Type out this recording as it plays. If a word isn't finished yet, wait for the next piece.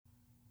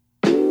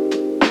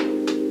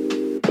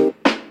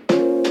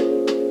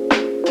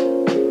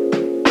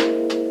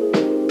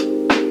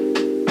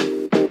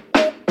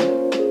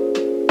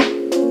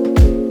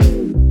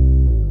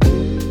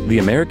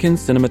American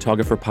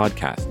Cinematographer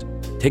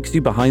Podcast takes you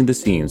behind the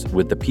scenes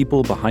with the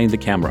people behind the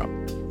camera,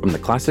 from the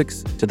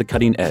classics to the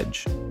cutting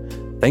edge.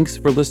 Thanks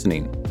for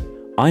listening.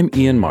 I'm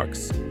Ian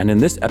Marks, and in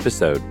this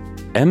episode,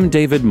 M.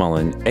 David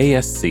Mullen,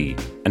 ASC,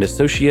 and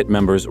associate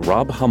members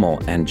Rob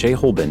Hummel and Jay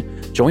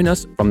Holben join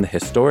us from the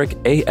historic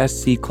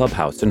ASC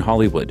Clubhouse in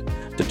Hollywood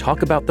to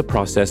talk about the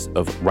process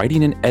of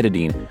writing and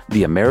editing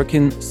the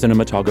American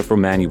Cinematographer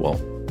Manual.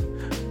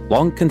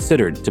 Long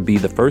considered to be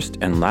the first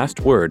and last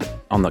word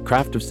on the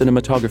craft of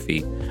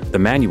cinematography, the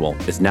manual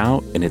is now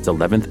in its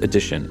 11th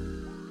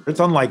edition. It's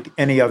unlike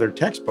any other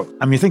textbook.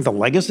 I mean, you think the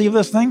legacy of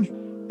this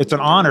thing? It's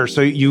an honor.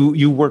 So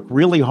you work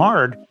really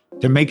hard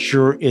to make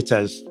sure it's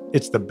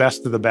the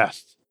best of the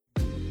best.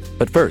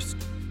 But first,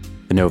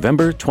 the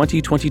November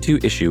 2022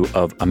 issue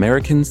of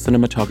American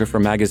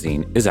Cinematographer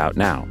Magazine is out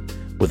now,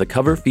 with a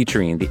cover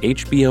featuring the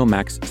HBO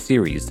Max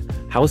series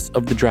House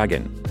of the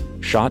Dragon,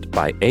 shot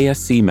by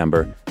ASC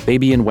member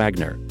Fabian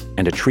Wagner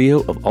and a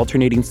trio of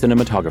alternating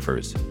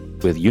cinematographers,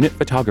 with unit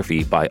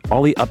photography by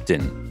Ollie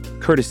Upton,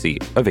 courtesy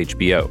of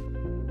HBO.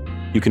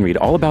 You can read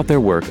all about their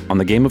work on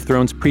the Game of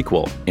Thrones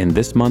prequel in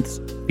this month's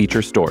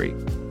feature story.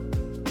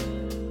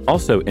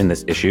 Also in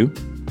this issue,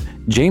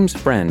 James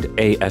Friend,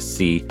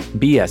 ASC,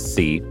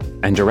 BSc,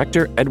 and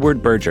director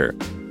Edward Berger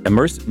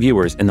immerse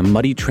viewers in the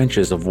muddy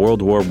trenches of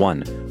World War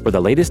I for the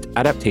latest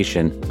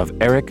adaptation of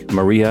Eric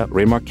Maria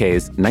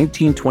Remarque's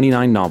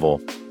 1929 novel,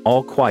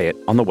 All Quiet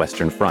on the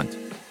Western Front.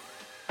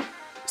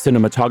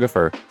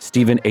 Cinematographer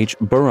Stephen H.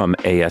 Burham,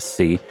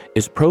 ASC,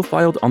 is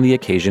profiled on the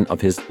occasion of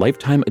his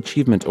Lifetime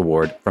Achievement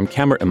Award from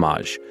Camera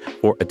Image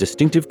for a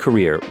distinctive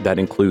career that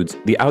includes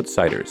The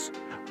Outsiders,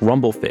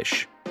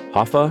 Rumblefish,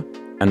 Hoffa,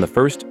 and the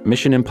first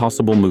Mission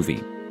Impossible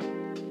movie.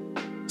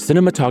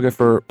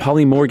 Cinematographer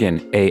Polly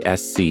Morgan,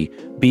 ASC,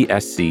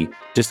 BSc,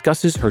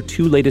 discusses her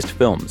two latest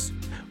films,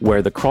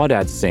 Where the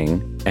Crawdads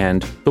Sing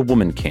and The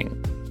Woman King.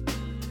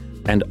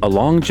 And a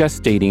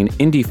long-gestating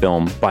indie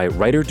film by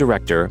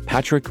writer-director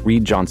Patrick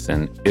Reed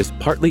Johnson is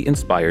partly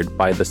inspired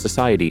by the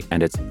Society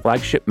and its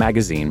flagship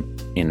magazine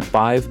in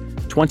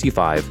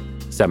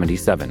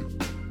 5/25/77.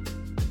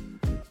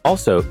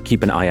 Also,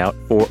 keep an eye out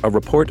for a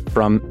report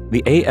from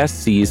the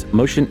ASC's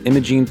Motion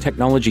Imaging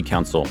Technology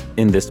Council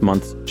in this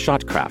month's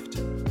Shotcraft,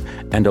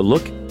 and a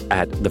look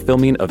at the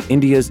filming of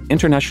India's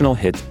international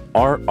hit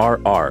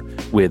RRR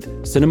with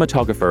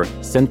cinematographer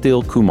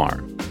Senthil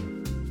Kumar.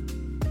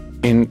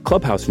 In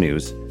Clubhouse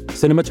news,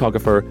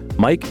 cinematographer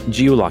Mike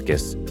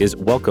Giulakis is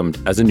welcomed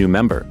as a new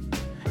member.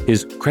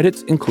 His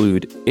credits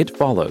include It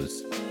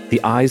Follows,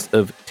 The Eyes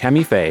of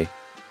Tammy Faye,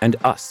 and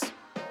Us.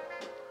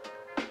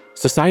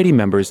 Society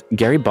members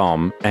Gary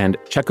Baum and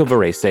Checo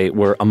Varese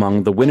were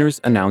among the winners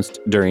announced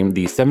during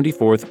the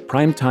 74th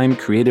Primetime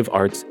Creative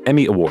Arts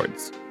Emmy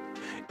Awards.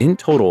 In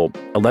total,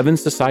 11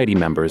 Society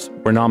members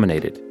were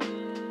nominated.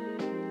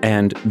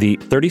 And the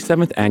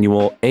 37th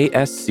Annual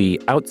ASC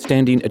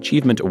Outstanding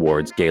Achievement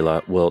Awards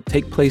Gala will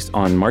take place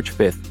on March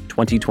 5th,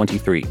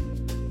 2023.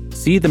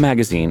 See the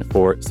magazine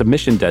for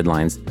submission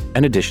deadlines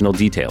and additional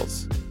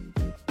details.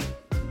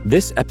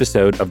 This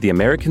episode of the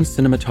American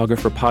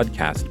Cinematographer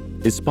Podcast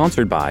is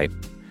sponsored by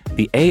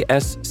the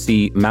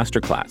ASC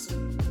Masterclass.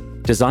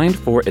 Designed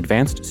for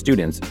advanced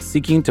students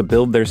seeking to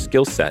build their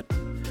skill set,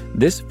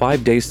 this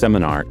 5-day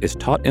seminar is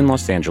taught in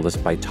Los Angeles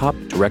by top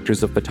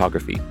directors of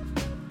photography.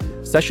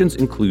 Sessions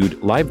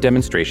include live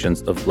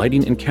demonstrations of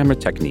lighting and camera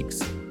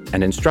techniques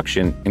and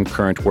instruction in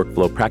current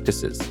workflow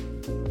practices.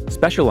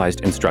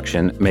 Specialized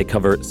instruction may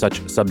cover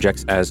such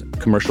subjects as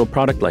commercial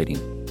product lighting,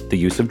 the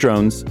use of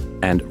drones,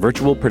 and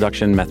virtual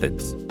production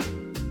methods.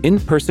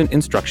 In-person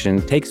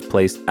instruction takes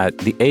place at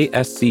the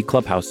ASC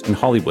Clubhouse in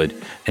Hollywood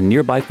and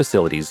nearby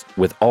facilities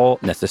with all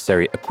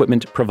necessary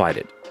equipment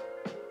provided.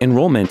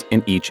 Enrollment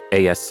in each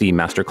ASC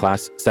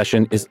Masterclass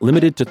session is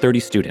limited to 30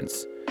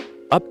 students.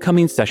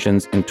 Upcoming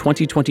sessions in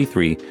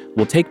 2023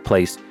 will take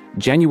place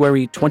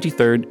January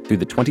 23rd through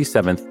the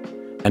 27th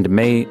and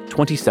May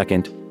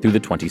 22nd through the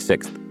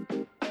 26th.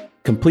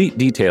 Complete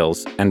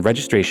details and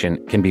registration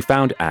can be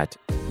found at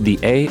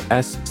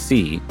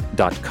theasc.com.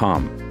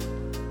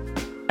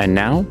 And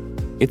now,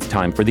 it's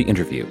time for the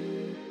interview.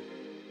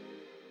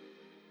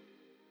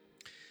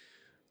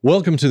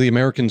 Welcome to the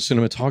American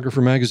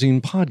Cinematographer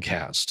Magazine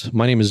podcast.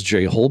 My name is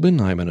Jay Holben.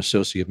 I'm an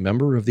associate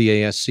member of the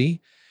ASC,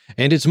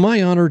 and it's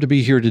my honor to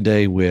be here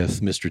today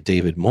with Mr.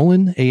 David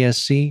Mullen,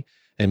 ASC,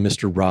 and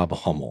Mr. Rob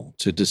Hummel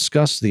to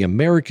discuss the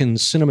American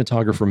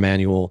Cinematographer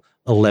Manual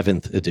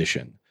 11th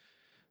edition.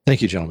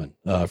 Thank you, gentlemen,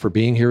 for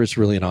being here. It's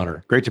really an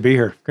honor. Great to be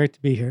here. Great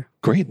to be here.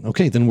 Great.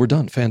 Okay, then we're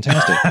done.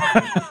 Fantastic.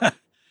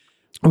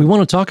 We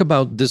want to talk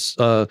about this.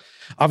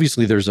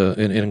 Obviously, there's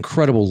an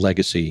incredible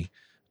legacy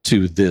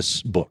to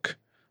this book,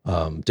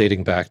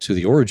 dating back to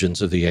the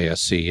origins of the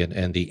ASC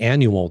and the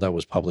annual that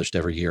was published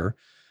every year.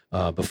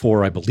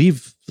 Before, I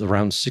believe,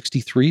 around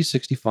 63,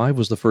 65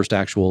 was the first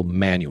actual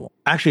manual.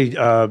 Actually,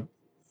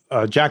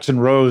 Jackson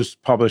Rose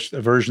published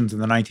versions in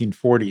the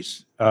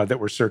 1940s that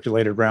were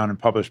circulated around and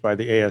published by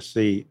the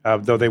ASC,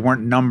 though they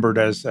weren't numbered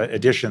as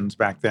editions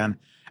back then.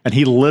 And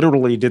he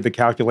literally did the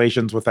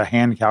calculations with a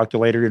hand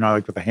calculator,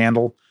 like with a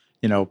handle,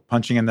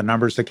 punching in the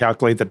numbers to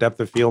calculate the depth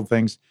of field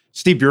things.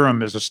 Steve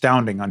Burham is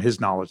astounding on his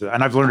knowledge,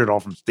 and I've learned it all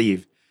from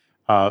Steve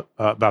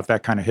about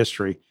that kind of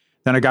history.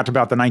 Then I got to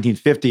about the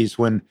 1950s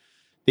when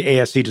the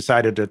ASC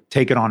decided to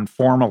take it on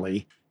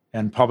formally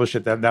and publish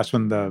it. That's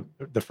when the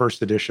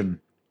first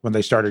edition, when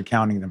they started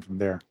counting them from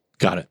there.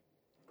 Got it.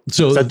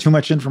 So is that too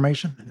much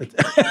information?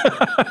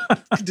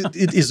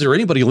 Is there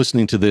anybody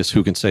listening to this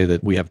who can say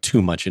that we have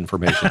too much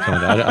information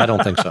coming out? I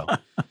don't think so.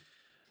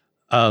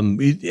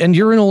 And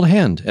you're an old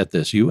hand at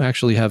this. You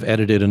actually have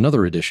edited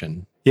another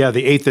edition. Yeah,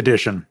 the 8th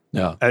edition.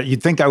 Yeah.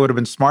 You'd think I would have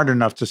been smart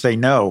enough to say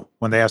no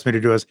when they asked me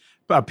to do this.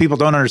 People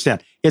don't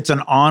understand. It's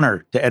an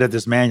honor to edit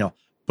this manual,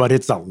 but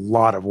it's a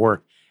lot of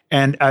work.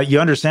 And you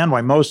understand why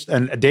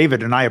and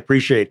David and I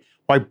appreciate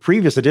why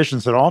previous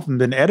editions had often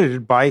been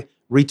edited by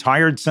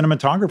retired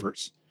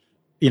cinematographers.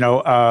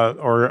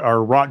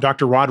 Or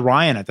Dr. Rod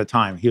Ryan at the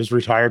time. He was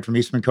retired from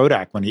Eastman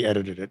Kodak when he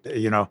edited it.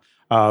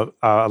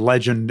 A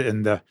legend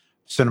in the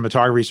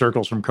cinematography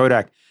circles from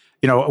Kodak.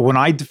 When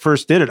I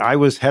first did it, I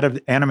was head of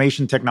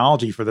animation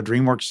technology for the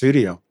DreamWorks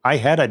studio. I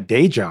had a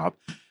day job.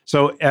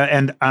 So,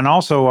 and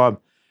also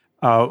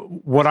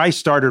what I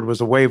started was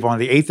a wave on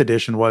the 8th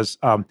edition was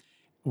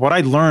what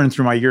I learned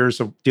through my years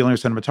of dealing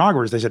with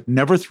cinematographers. They said,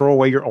 never throw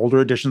away your older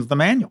editions of the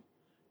manual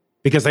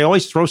because they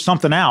always throw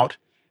something out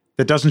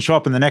that doesn't show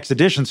up in the next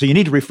edition. So you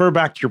need to refer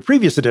back to your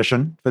previous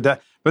edition.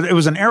 But it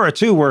was an era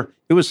too where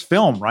it was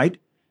film, right?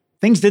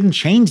 Things didn't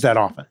change that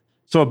often.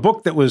 So a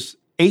book that was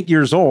 8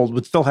 years old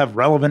would still have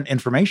relevant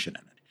information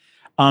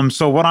in it.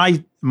 So what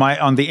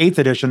on the 8th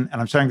edition, and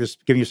I'm saying this,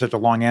 giving you such a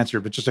long answer,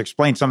 but just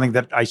explain something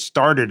that I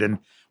started in,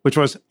 which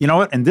was,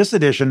 in this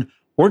edition,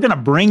 we're going to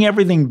bring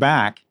everything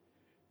back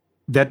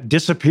that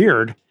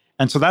disappeared.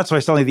 And so that's why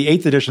suddenly the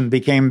 8th edition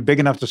became big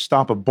enough to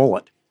stop a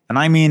bullet. And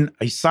I mean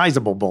a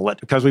sizable bullet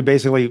because we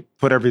basically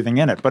put everything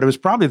in it. But it was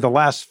probably the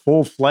last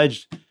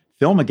full-fledged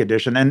filmic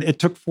edition. And it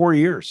took 4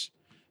 years.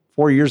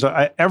 4 years.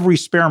 Every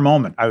spare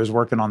moment I was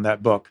working on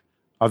that book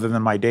other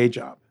than my day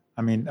job.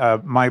 I mean,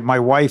 my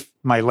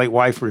late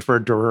wife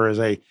referred to her as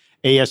a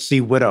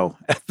ASC widow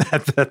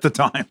at the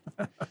time.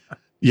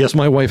 Yes,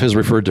 my wife has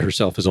referred to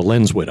herself as a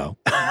lens widow.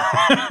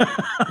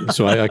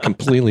 So I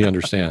completely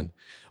understand.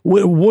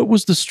 What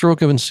was the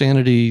stroke of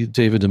insanity,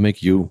 David, to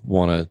make you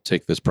want to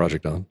take this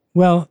project on?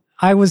 Well,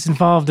 I was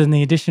involved in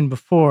the edition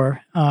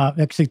before,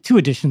 actually 2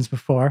 editions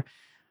before.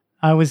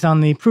 I was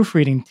on the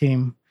proofreading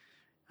team,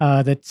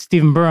 that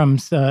Stephen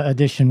Burham's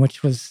edition,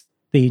 which was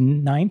the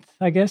 9th,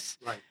 I guess.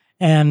 Right.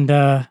 And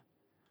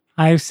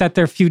I sat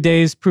there a few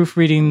days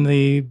proofreading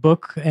the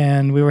book,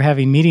 and we were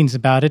having meetings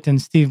about it.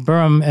 And Steve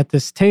Burham at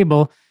this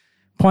table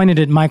pointed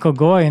at Michael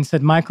Goy and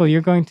said, Michael,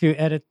 you're going to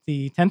edit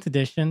the 10th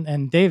edition,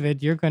 and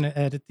David, you're going to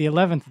edit the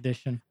 11th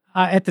edition.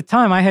 At the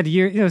time, I had a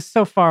year, it was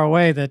so far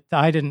away that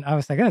I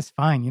was like, that's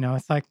fine.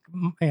 It's like,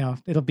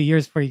 it'll be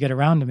years before you get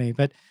around to me.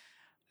 But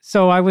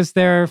so I was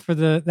there for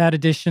that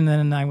edition,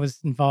 and I was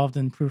involved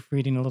in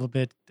proofreading a little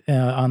bit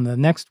on the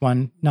next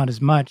one, not as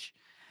much.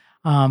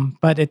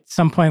 But at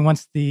some point,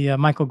 once the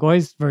Michael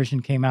Goy's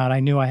version came out,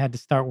 I knew I had to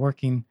start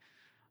working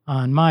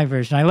on my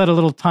version. I let a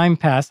little time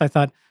pass. I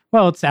thought,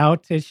 well, it's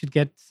out. It should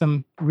get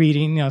some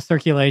reading,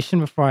 circulation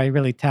before I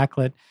really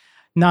tackle it,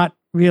 not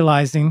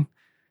realizing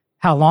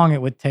how long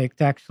it would take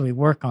to actually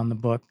work on the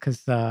book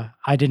because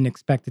I didn't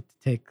expect it to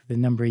take the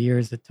number of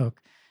years it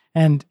took.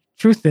 And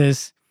truth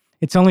is,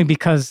 it's only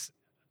because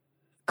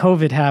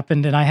COVID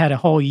happened and I had a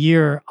whole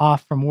year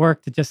off from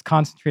work to just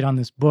concentrate on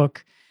this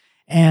book.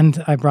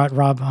 And I brought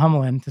Rob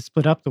Hummel in to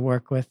split up the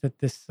work with that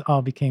this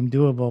all became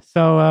doable.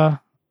 So,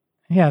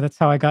 that's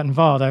how I got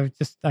involved.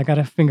 I got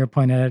a finger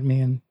pointed at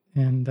me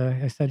and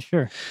I said,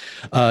 sure.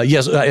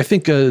 Yes, I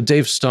think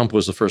Dave Stump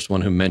was the first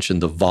one who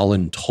mentioned the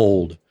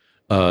voluntold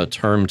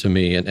term to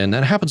me. And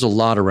that happens a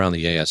lot around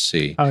the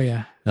ASC. Oh,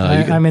 yeah.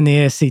 I'm in the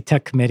ASC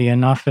Tech Committee,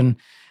 and often,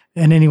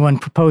 and anyone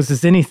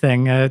proposes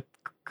anything,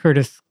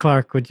 Curtis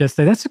Clark would just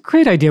say, that's a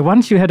great idea. Why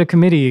don't you head a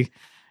committee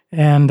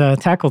and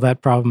tackle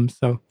that problem?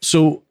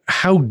 So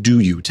how do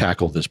you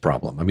tackle this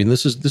problem? I mean,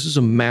 this is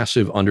a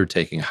massive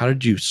undertaking. How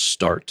did you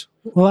start?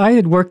 Well, I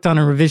had worked on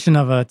a revision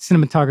of a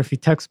cinematography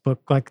textbook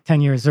like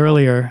 10 years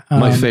earlier.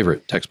 My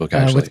favorite textbook,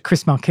 actually. With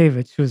Chris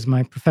Malkiewicz, who was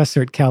my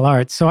professor at Cal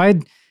Arts. So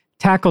I'd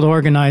tackled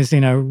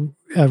organizing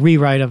a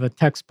rewrite of a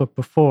textbook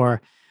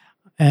before.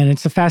 And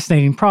it's a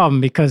fascinating problem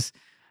because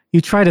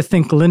you try to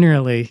think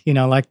linearly,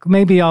 like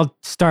maybe I'll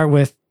start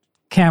with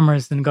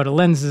cameras, then go to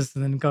lenses,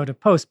 and then go to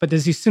post. But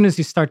as soon as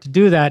you start to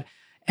do that,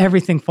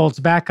 everything folds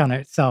back on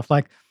itself.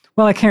 Like,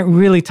 well, I can't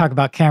really talk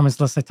about cameras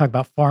unless I talk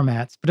about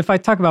formats. But if I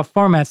talk about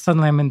formats,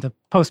 suddenly I'm into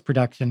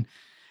post-production.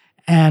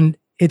 And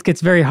it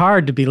gets very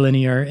hard to be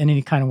linear in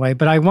any kind of way.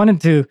 But I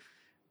wanted to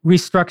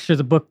restructure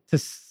the book to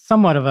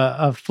somewhat of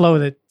a flow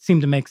that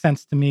seemed to make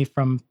sense to me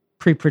from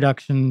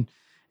pre-production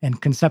and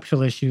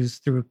conceptual issues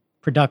through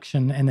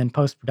production and then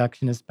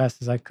post-production as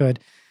best as I could.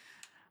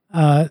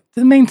 The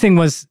main thing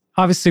was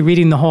obviously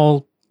reading the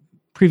whole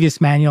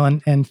previous manual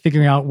and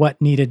figuring out what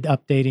needed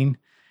updating.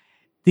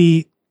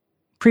 The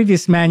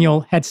previous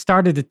manual had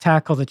started to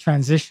tackle the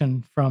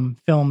transition from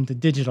film to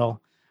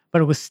digital,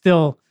 but it was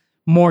still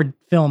more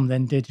film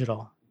than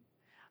digital.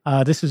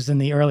 This was in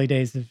the early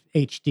days of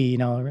HD,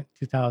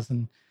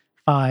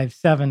 2005,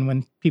 7,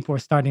 when people were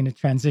starting to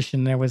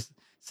transition. There was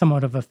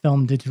somewhat of a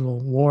film-digital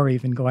war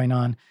even going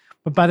on.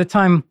 But by the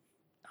time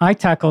I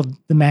tackled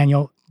the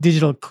manual,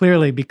 digital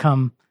clearly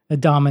become a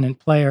dominant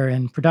player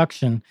in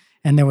production,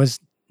 and there was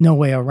no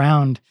way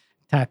around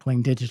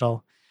tackling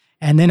digital.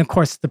 And then, of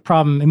course, the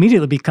problem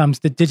immediately becomes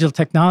that digital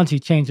technology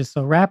changes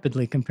so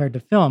rapidly compared to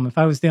film. If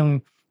I was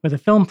dealing with a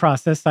film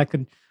process, I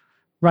could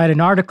write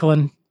an article,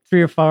 and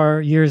 3 or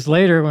 4 years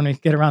later, when we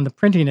get around to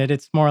printing it,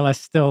 it's more or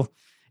less still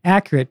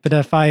accurate. But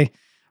if I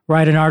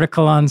write an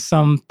article on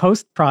some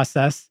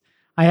post-process,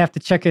 I have to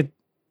check it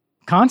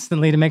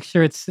constantly to make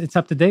sure it's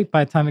up to date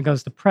by the time it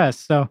goes to press.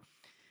 So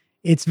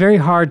it's very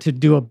hard to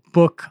do a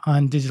book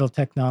on digital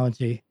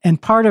technology.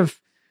 And part of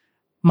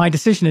my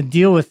decision to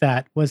deal with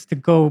that was to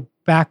go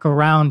back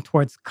around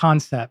towards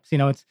concepts.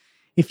 It's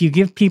if you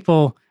give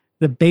people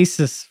the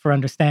basis for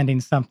understanding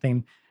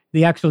something,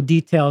 the actual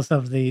details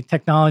of the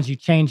technology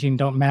changing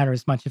don't matter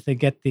as much if they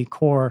get the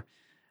core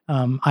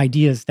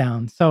ideas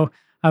down. So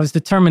I was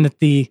determined that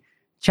the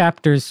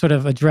chapters sort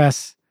of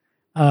address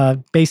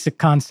basic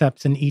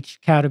concepts in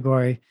each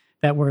category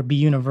that would be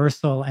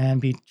universal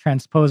and be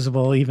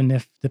transposable even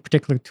if the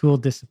particular tool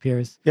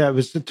disappears. Yeah, it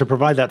was to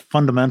provide that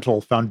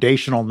fundamental,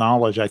 foundational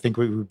knowledge I think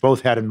we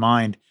both had in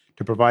mind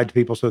to provide to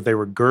people so that they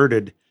were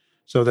girded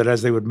so that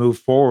as they would move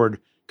forward,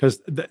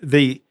 because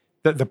the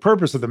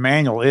purpose of the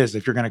manual is,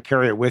 if you're going to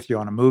carry it with you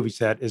on a movie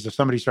set, is if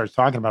somebody starts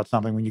talking about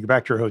something, when you go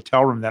back to your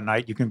hotel room that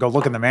night, you can go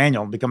look in the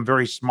manual and become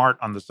very smart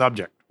on the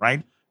subject,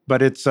 right?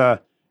 But it's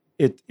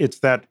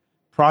that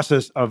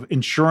process of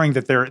ensuring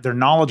that they're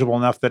knowledgeable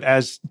enough that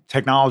as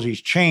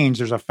technologies change,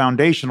 there's a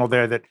foundational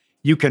there that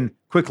you can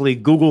quickly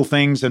Google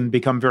things and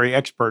become very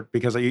expert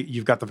because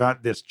you've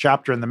got this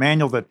chapter in the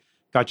manual that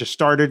got you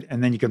started,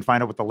 and then you can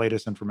find out what the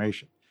latest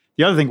information.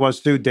 The other thing was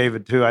too,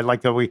 David, I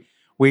like that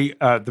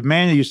the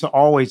manual used to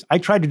always, I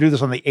tried to do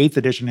this on the 8th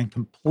edition and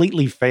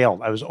completely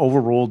failed. I was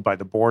overruled by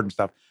the board and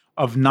stuff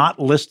of not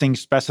listing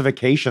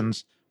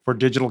specifications for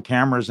digital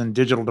cameras and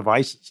digital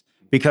devices,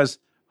 because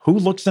who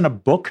looks in a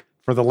book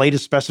for the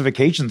latest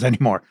specifications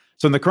anymore?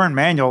 So in the current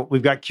manual,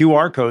 we've got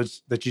QR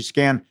codes that you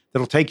scan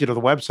that'll take you to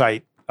the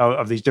website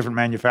of these different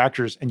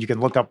manufacturers, and you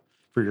can look up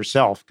for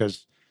yourself,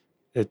 because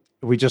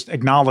we just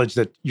acknowledge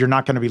that you're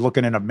not going to be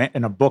looking in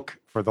a book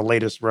for the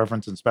latest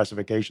reference and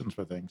specifications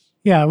for things.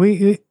 Yeah,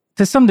 we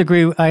to some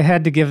degree, I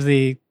had to give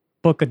the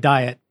book a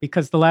diet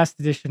because the last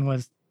edition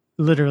was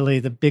literally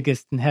the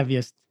biggest and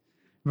heaviest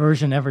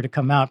version ever to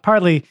come out.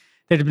 Partly,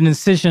 there had been a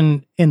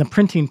decision in the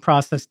printing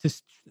process to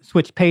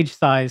switch page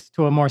size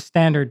to a more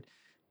standard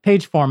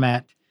page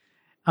format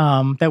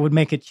that would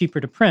make it cheaper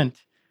to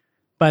print.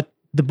 But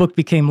the book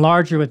became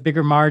larger with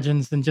bigger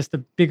margins and just a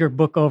bigger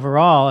book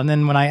overall. And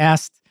then when I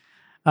asked,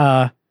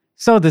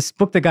 so this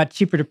book that got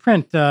cheaper to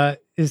print,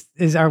 is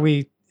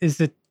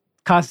it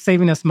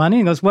saving us money?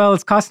 And he goes, well,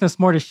 it's costing us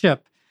more to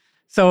ship.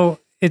 So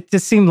it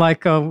just seemed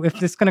like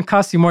if it's going to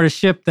cost you more to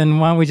ship, then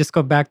why don't we just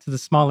go back to the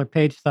smaller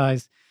page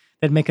size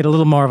that make it a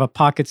little more of a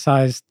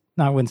pocket-sized,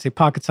 I wouldn't say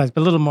pocket-sized,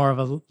 but a little more of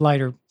a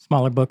lighter,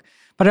 smaller book.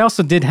 But I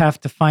also did have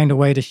to find a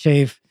way to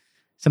shave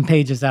some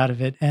pages out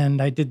of it.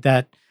 And I did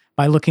that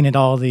by looking at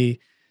all the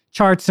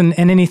charts and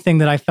anything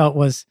that I felt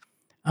was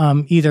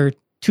either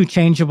too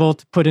changeable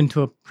to put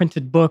into a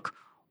printed book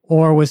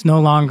or was no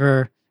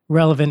longer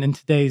relevant in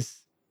today's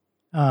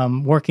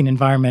working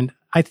environment.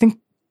 I think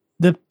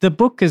the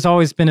book has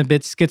always been a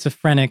bit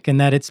schizophrenic in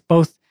that it's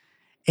both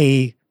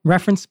a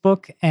reference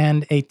book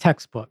and a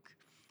textbook.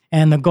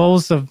 And the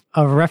goals of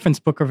a reference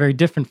book are very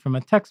different from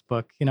a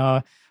textbook.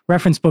 A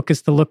reference book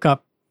is to look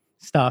up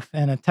stuff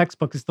and a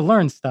textbook is to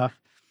learn stuff.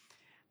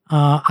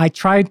 I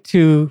tried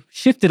to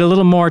shift it a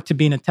little more to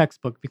being a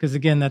textbook because,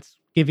 again, that's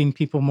giving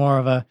people more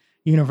of a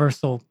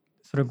universal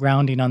sort of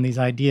grounding on these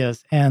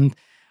ideas. And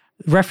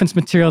reference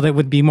material that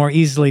would be more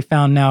easily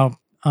found now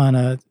on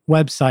a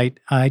website,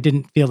 I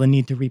didn't feel the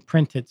need to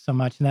reprint it so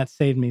much, and that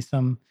saved me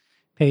some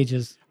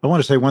pages. I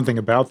want to say one thing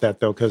about that,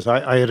 though, because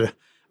I had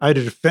to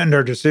defend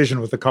our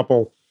decision with a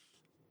couple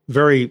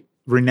very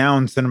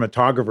renowned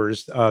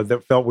cinematographers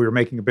that felt we were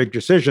making a big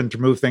decision to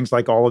remove things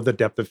like all of the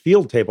depth of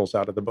field tables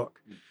out of the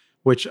book,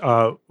 which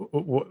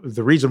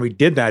the reason we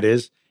did that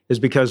is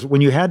because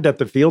when you had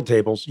depth of field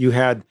tables, you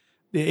had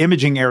the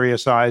imaging area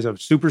size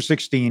of Super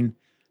 16,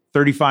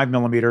 35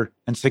 millimeter,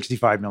 and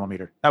 65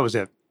 millimeter. That was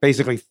it.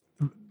 Basically,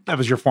 that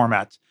was your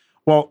formats.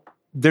 Well,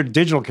 there are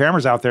digital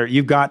cameras out there.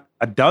 You've got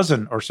a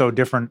dozen or so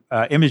different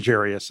image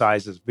area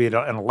sizes, be it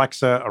an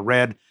Alexa, a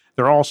Red.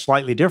 They're all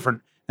slightly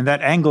different. And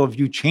that angle of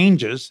view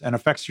changes and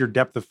affects your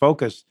depth of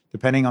focus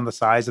depending on the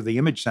size of the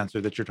image sensor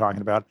that you're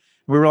talking about.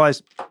 And we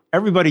realized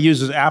everybody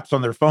uses apps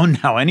on their phone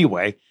now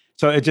anyway.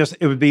 So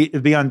it'd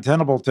be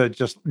untenable to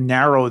just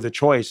narrow the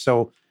choice.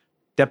 So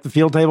depth of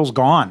field table's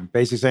gone,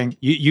 basically saying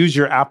you use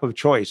your app of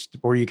choice,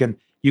 or you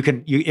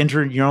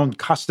enter your own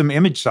custom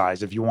image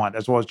size if you want,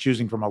 as well as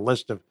choosing from a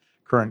list of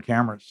current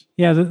cameras.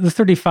 Yeah, the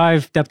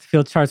 35 depth of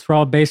field charts were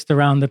all based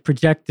around the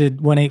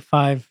projected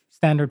 185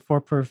 standard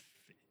 4x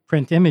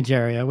print image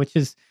area, which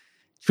is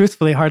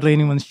truthfully hardly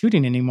anyone's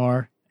shooting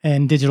anymore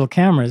in digital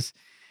cameras.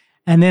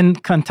 And then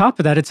on top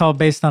of that, it's all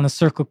based on a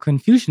circle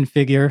confusion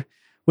figure,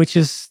 which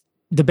is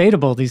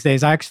debatable these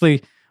days. I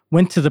actually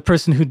went to the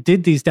person who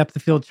did these depth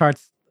of field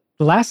charts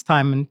the last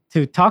time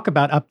to talk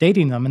about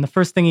updating them. And the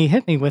first thing he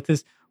hit me with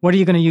is, what are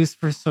you going to use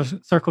for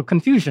circle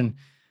confusion?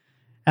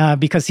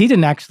 Because he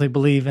didn't actually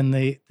believe in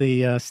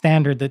the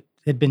standard that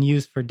had been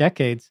used for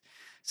decades.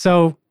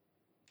 So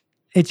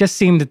it just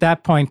seemed at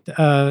that point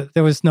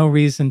there was no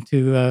reason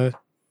to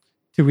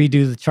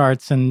redo the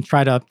charts and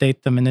try to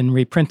update them and then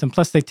reprint them.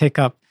 Plus, they take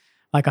up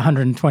like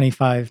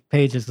 125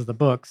 pages of the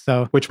book.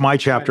 So, which my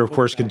chapter, of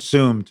course,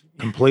 consumed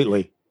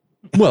completely.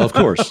 Well, of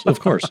course.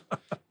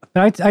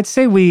 But I'd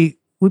say we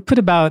put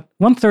about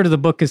 1/3 of the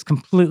book is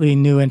completely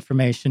new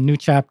information, new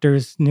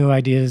chapters, new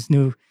ideas,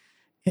 new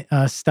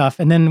stuff.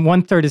 And then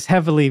 1/3 is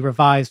heavily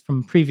revised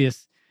from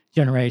previous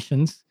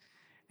generations.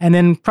 And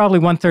then probably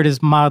 1/3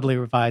 is mildly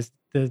revised.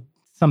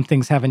 Some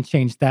things haven't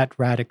changed that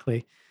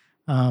radically.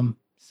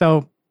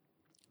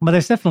 But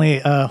there's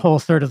definitely a whole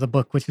third of the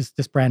book, which is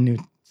just brand new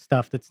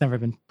stuff that's never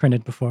been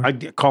printed before. I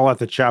call out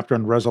the chapter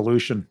on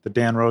resolution that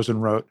Dan Rosen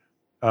wrote.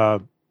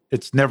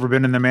 It's never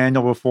been in the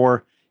manual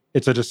before.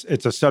 It's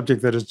a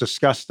subject that is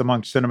discussed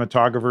among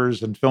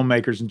cinematographers and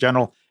filmmakers in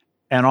general,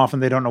 and often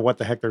they don't know what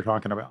the heck they're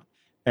talking about.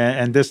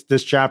 And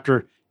this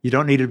chapter, you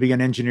don't need to be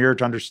an engineer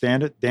to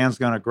understand it. Dan's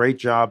done a great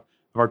job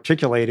of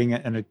articulating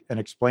it and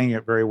explaining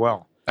it very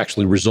well.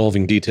 Actually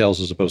resolving details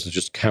as opposed to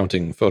just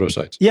counting photo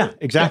sites. Yeah,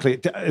 exactly.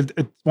 Yeah.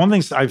 One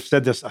thing, I've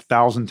said this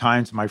 1,000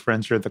 times to my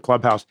friends here at the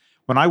Clubhouse.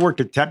 When I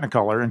worked at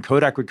Technicolor and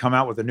Kodak would come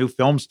out with a new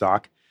film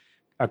stock,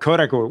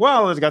 Kodak would,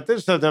 well, it's got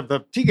this,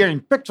 the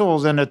T-gain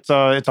pixels, and it's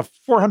a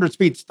 400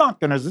 speed stock,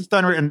 and is this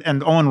done?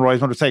 And Owen Royce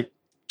would say,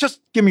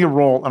 just give me a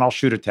roll and I'll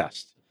shoot a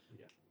test.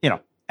 Yeah.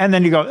 And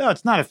then you go, oh,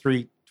 it's not a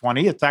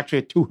 320, it's actually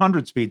a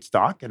 200 speed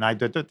stock. And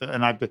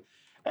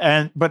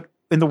but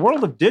in the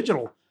world of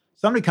digital,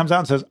 somebody comes out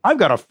and says, I've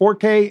got a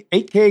 4K,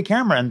 8K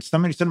camera, and so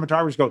many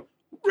cinematographers go,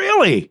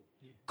 really?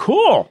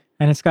 Cool.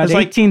 And it's got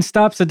 18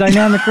 stops of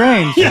dynamic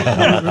range.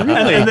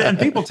 and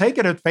people take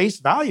it at face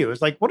value.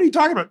 It's like, what are you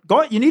talking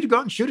about? You need to go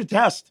out and shoot a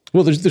test.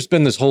 Well, there's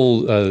been this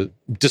whole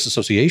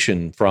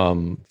disassociation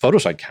from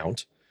photosite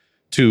count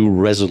to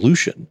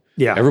resolution.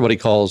 Yeah. Everybody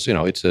calls,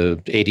 it's a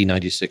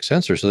 8096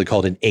 sensor, so they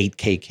call it an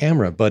 8K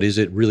camera, but is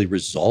it really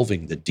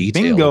resolving the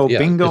detail?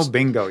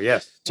 Bingo,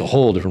 yes. It's a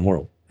whole different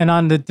world. And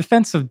on the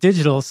defense of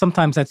digital,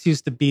 sometimes that's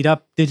used to beat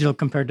up digital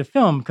compared to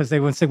film, because they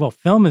would say, well,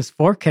 film is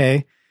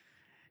 4K.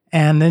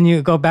 And then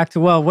you go back to,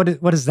 well, what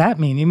does that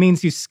mean? It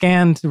means you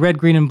scanned red,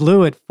 green, and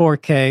blue at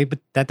 4K, but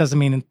that doesn't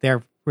mean that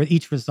they're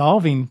each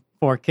resolving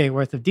 4K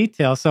worth of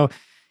detail. So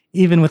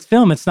even with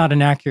film, it's not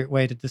an accurate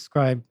way to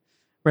describe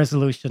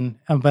resolution.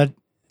 But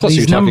plus,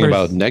 you're talking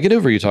about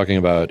negative, or are you talking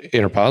about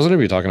interpositive?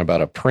 Are you talking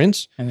about a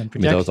print? And then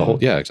projection.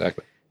 Yeah,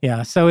 exactly.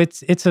 Yeah, so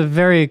it's a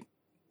very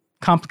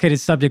complicated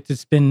subject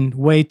that's been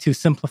way too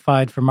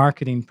simplified for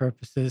marketing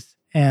purposes.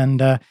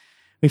 And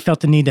we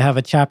felt the need to have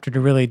a chapter to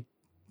really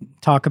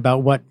talk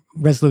about what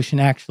resolution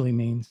actually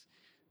means.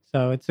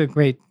 So it's a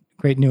great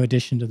new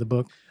addition to the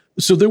book.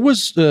 So there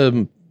was,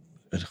 I'm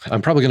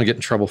probably going to get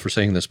in trouble for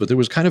saying this, but there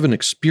was kind of an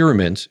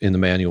experiment in the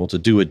manual to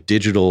do a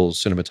digital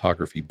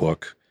cinematography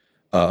book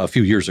a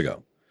few years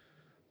ago.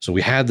 So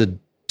we had the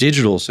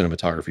digital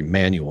cinematography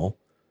manual,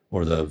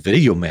 or the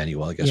video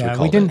manual, I guess we called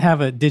it. We didn't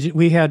have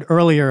we had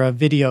earlier a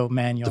video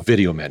manual. The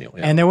video manual,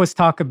 yeah. And there was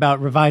talk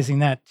about revising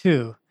that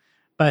too.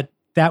 But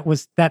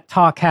that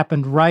talk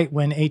happened right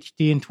when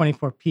HD and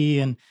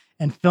 24p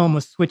and film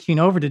was switching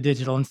over to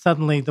digital, and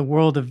suddenly the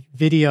world of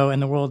video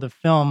and the world of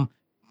film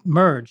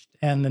merged,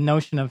 and the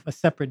notion of a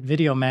separate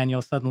video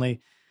manual suddenly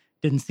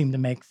didn't seem to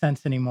make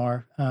sense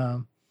anymore.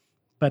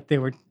 But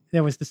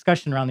there was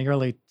discussion around the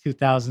early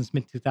 2000s,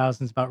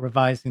 mid-2000s about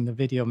revising the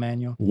video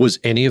manual. Was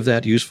any of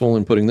that useful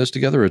in putting this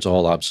together, or it's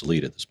all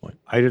obsolete at this point?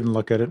 I didn't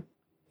look at it.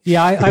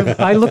 Yeah,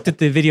 I looked at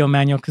the video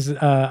manual because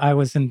I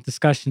was in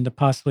discussion to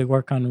possibly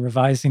work on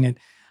revising it.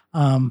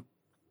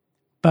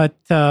 But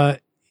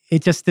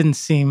it just didn't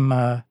seem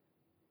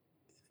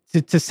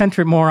to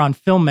center it more on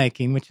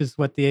filmmaking, which is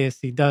what the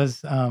ASC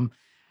does,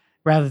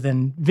 rather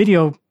than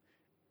video.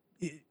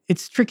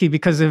 It's tricky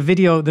because the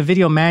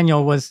video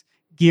manual was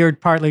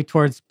geared partly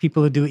towards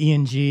people who do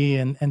E&G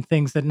and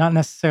things that not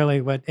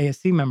necessarily what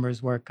ASC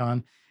members work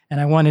on. And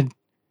I wanted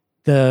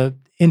the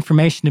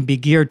information to be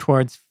geared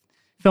towards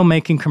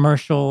filmmaking,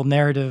 commercial,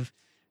 narrative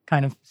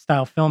kind of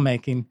style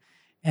filmmaking.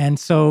 And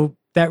so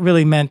that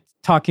really meant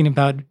talking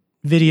about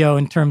video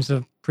in terms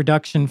of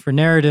production for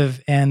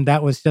narrative. And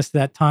that was just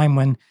that time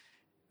when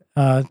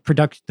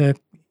the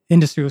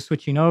industry was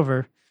switching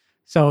over.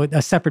 So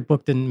a separate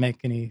book didn't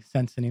make any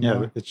sense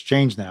anymore. Yeah, it's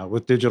changed now.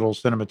 With digital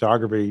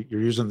cinematography, you're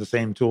using the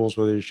same tools,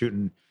 whether you're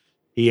shooting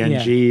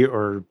ENG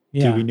or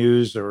TV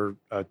news or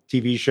a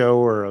TV show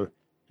or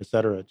et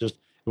cetera. Just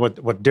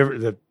what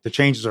different the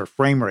changes are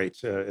frame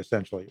rates,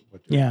 essentially.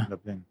 End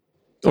up being.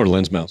 Or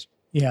lens mounts.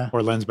 Yeah.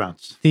 Or lens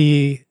mounts.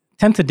 The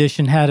 10th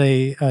edition had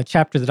a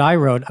chapter that I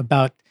wrote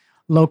about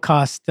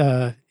low-cost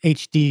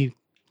HD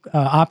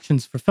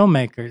options for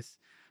filmmakers.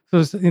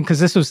 So because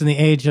this was in the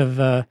age of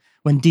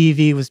when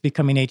DV was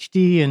becoming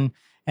HD,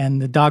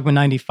 and the Dogma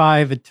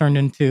 95 had turned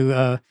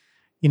into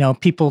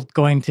people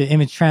going to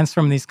image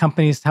transfer from these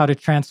companies, how to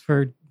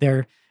transfer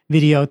their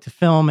video to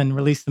film and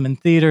release them in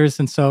theaters.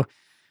 And so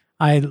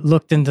I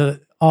looked into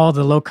all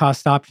the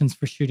low-cost options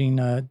for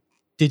shooting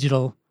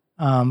digital,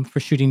 for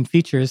shooting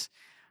features.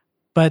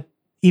 But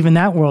even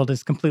that world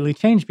has completely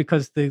changed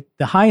because the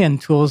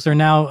high-end tools are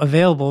now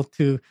available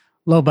to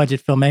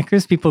low-budget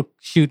filmmakers. People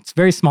shoot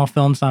very small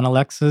films on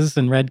Alexas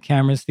and Red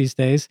cameras these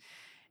days.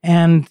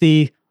 And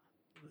the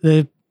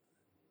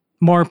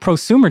more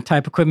prosumer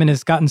type equipment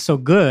has gotten so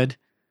good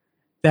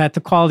that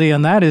the quality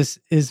on that is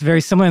very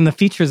similar, and the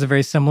features are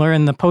very similar,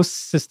 and the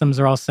post systems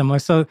are all similar.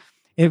 So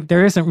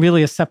there isn't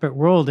really a separate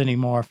world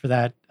anymore for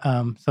that,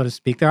 so to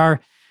speak. There are,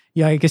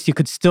 I guess you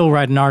could still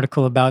write an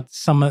article about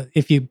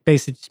if you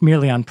base it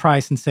merely on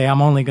price and say,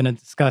 I'm only going to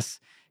discuss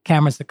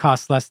cameras that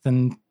cost less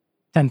than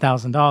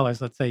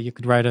 $10,000. Let's say you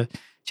could write a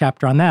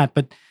chapter on that.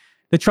 But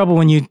the trouble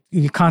when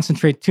you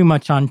concentrate too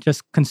much on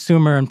just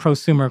consumer and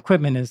prosumer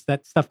equipment is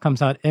that stuff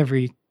comes out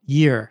every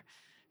year.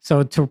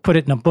 So to put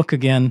it in a book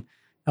again,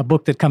 a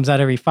book that comes out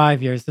every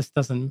 5 years, this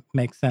doesn't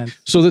make sense.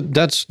 So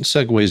that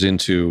segues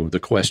into the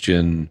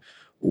question,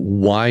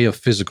 why a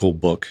physical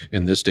book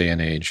in this day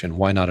and age, and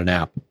why not an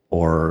app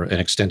or an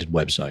extended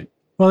website?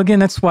 Well, again,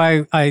 that's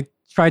why I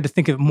tried to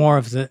think of it more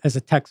as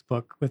a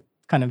textbook, with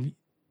kind of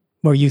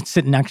where you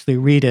sit and actually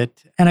read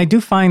it. And I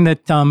do find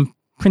that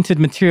printed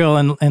material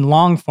in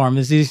long form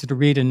is easier to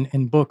read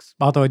in books,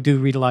 although I do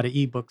read a lot of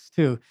ebooks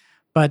too.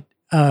 But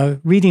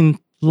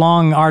reading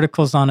long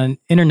articles on an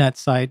internet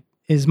site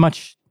is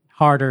much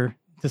harder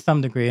to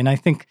some degree. And I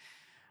think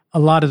a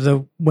lot of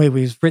the way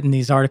we've written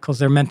these articles,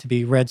 they're meant to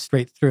be read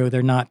straight through.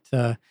 They're not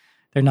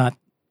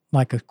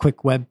like a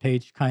quick web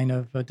page kind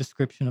of a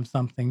description of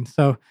something.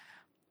 So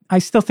I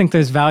still think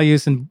there's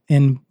values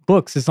in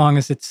books as long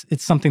as it's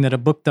something that a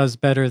book does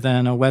better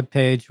than a web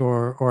page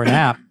or an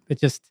app. It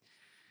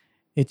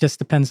just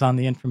depends on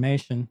the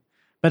information.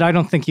 But I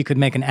don't think you could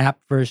make an app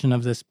version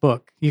of this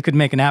book. You could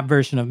make an app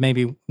version of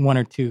maybe one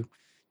or two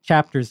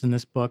chapters in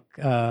this book,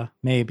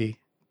 maybe.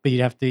 But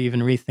you'd have to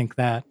even rethink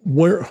that.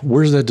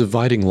 Where's that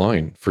dividing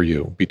line for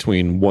you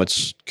between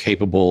what's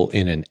capable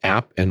in an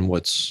app and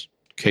what's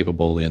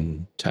capable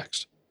in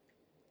text?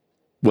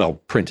 Well,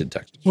 printed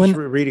text. Just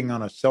reading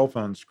on a cell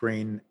phone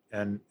screen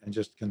and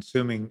just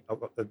consuming,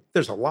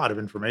 there's a lot of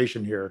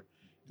information here,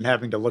 and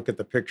having to look at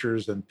the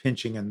pictures and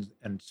pinching and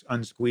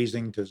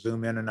unsqueezing to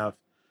zoom in enough.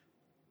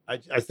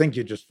 I think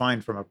you just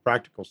find from a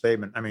practical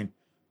statement, I mean,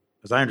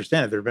 as I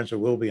understand it, there eventually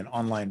will be an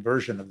online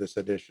version of this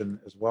edition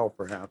as well,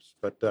 perhaps.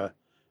 But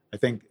I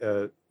think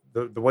the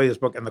way this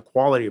book and the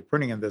quality of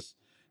printing in this,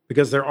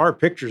 because there are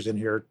pictures in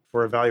here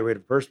for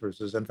evaluative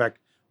purposes. In fact,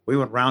 we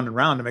went round and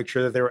round to make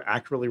sure that they were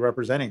accurately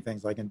representing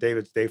things, like in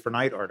David's Day for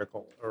Night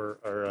article,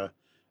 or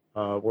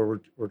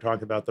where we're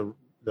talking about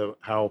the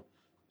how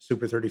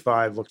Super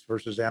 35 looks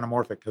versus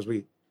anamorphic. Because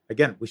we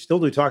still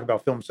do talk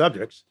about film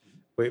subjects,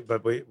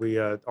 but we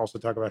also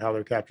talk about how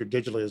they're captured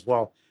digitally as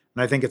well.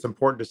 And I think it's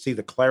important to see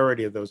the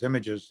clarity of those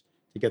images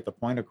to get the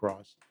point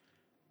across.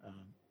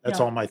 That's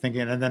all my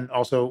thinking. And then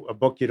also a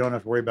book, you don't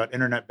have to worry about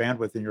internet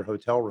bandwidth in your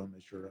hotel room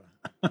as you're.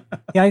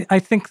 Yeah, I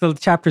think the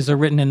chapters are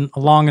written in a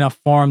long enough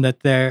form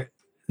that they're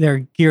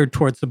geared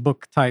towards a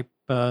book type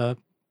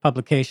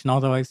publication.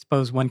 Although I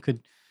suppose one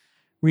could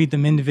read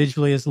them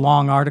individually as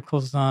long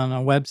articles on a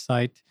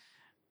website,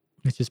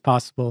 which is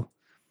possible.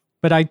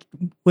 But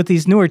with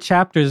these newer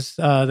chapters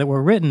that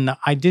were written,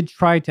 I did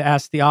try to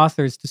ask the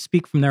authors to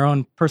speak from their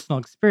own personal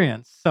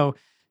experience. So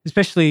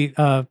especially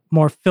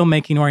more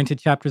filmmaking-oriented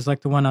chapters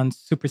like the one on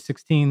Super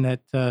 16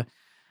 that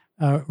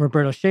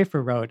Roberto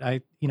Schaefer wrote.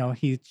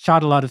 He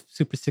shot a lot of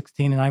Super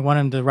 16, and I wanted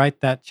him to write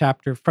that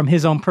chapter from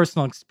his own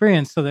personal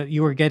experience, so that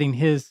you were getting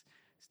his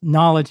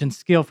knowledge and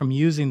skill from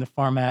using the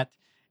format,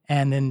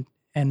 and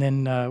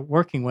then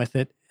working with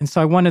it. And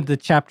so I wanted the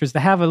chapters to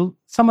have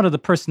somewhat of the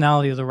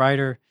personality of the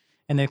writer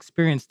and the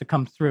experience to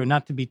come through,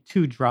 not to be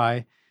too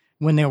dry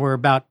when they were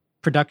about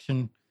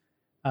production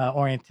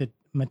oriented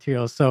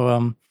materials.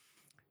 So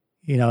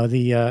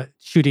the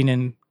shooting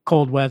in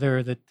cold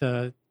weather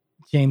that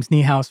James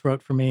Niehaus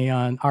wrote for me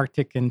on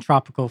Arctic and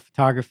tropical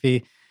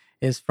photography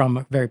is from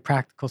a very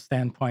practical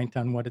standpoint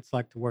on what it's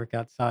like to work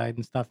outside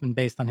and stuff, and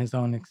based on his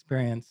own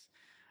experience.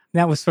 And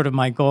that was sort of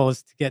my goal,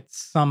 is to get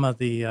some of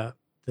the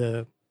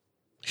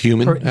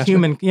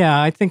human.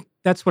 Yeah, I think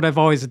that's what I've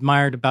always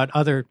admired about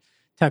other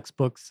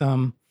textbooks.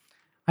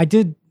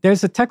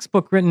 There's a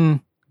textbook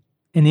written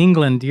in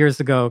England years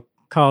ago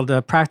called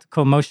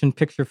Practical Motion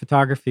Picture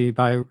Photography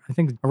by, I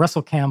think,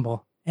 Russell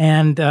Campbell.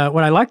 And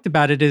what I liked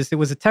about it is it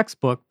was a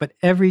textbook, but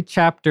every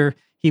chapter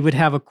he would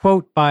have a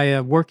quote by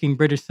a working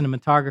British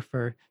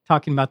cinematographer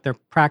talking about their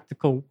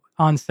practical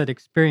on-set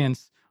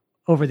experience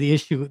over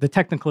the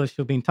technical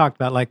issue being talked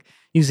about, like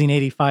using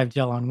 85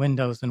 gel on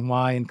windows and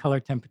why, and color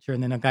temperature.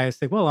 And then a guy would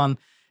say, well, on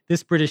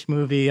this British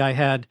movie, I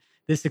had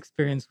this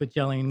experience with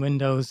gelling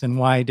windows and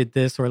why I did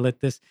this or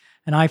lit this.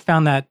 And I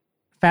found that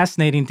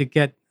fascinating to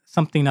get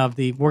something of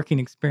the working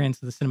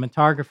experience of the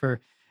cinematographer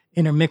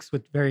intermixed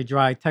with very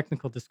dry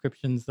technical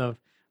descriptions of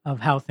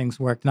how things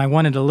worked. And I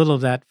wanted a little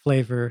of that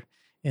flavor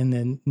in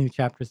the new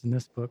chapters in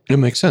this book. It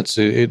makes sense.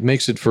 It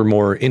makes it for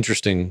more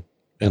interesting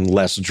and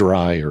less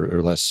dry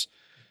or less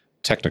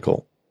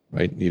technical,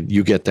 right?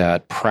 You get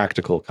that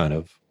practical kind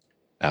of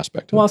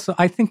aspect. Well, also,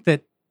 I think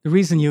that the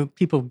reason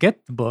people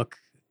get the book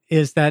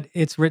is that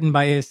it's written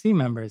by ASC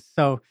members,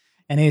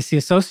 and ASC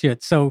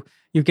associates. So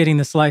you're getting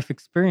this life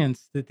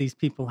experience that these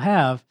people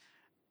have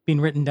being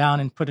written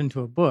down and put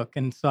into a book.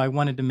 And so I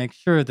wanted to make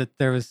sure that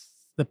there was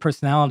the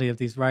personality of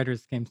these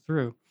writers came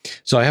through.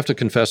 So I have to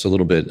confess a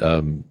little bit.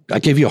 I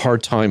gave you a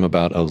hard time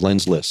about a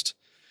lens list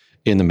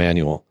in the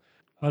manual.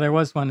 Well, there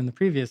was one in the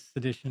previous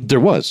edition. There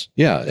was,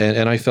 yeah.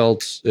 And I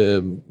felt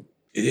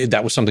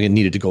that was something that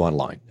needed to go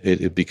online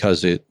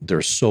because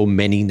there's so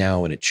many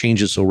now and it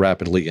changes so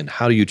rapidly. And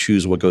how do you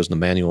choose what goes in the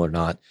manual or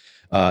not?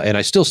 And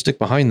I still stick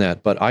behind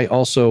that. But I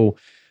also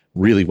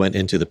really went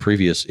into the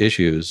previous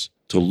issues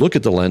to look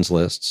at the lens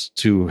lists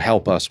to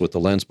help us with the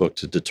lens book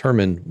to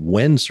determine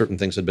when certain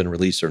things had been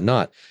released or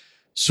not.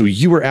 So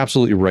you were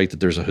absolutely right that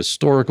there's a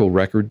historical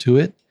record to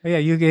it. Yeah,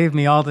 you gave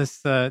me all this,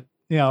 why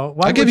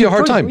I gave you a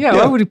hard time. Yeah,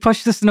 why would you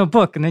push this in a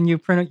book? And then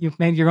you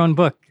made your own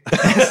book.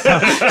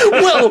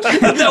 Well,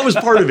 that was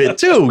part of it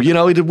too. We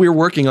were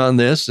working on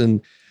this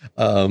and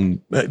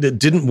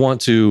didn't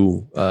want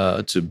to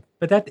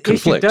But that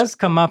conflict. issue does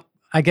come up.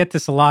 I get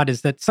this a lot,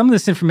 is that some of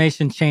this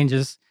information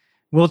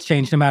will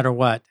change no matter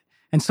what.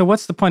 And so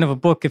what's the point of a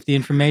book if the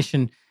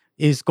information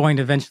is going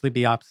to eventually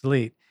be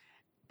obsolete?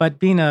 But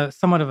being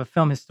somewhat of a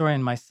film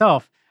historian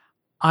myself,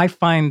 I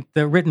find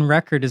the written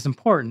record is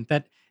important,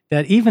 that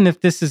even if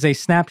this is a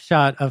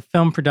snapshot of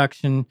film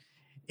production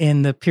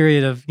in the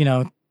period of,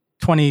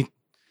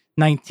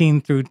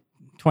 2019 through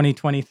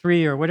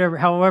 2023 or whatever,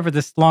 however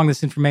long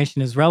this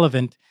information is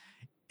relevant,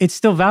 it's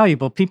still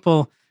valuable.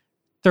 People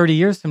 30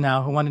 years from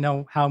now who want to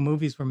know how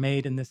movies were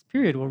made in this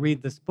period will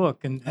read this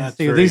book and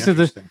say, these are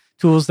the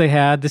tools they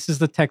had, this is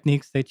the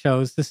techniques they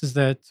chose, this is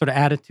the sort of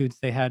attitudes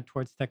they had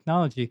towards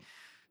technology.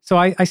 So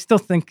I still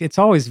think it's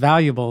always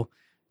valuable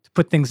to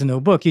put things into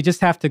a book. You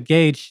just have to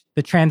gauge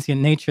the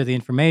transient nature of the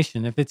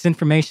information. If it's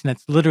information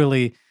that's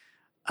literally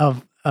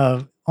of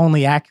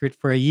only accurate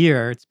for a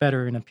year, it's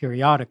better in a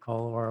periodical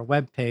or a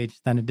web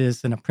page than it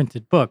is in a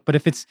printed book. But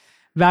if it's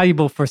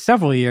valuable for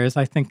several years,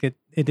 I think it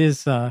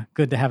is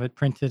good to have it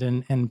printed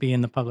and be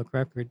in the public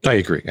record. I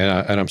agree.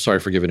 And I'm sorry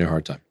for giving you a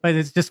hard time. But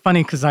it's just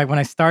funny because when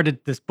I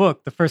started this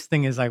book, the first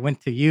thing is I went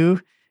to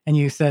you and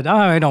you said,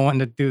 I don't want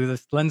to do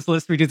this lens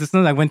list, redo this.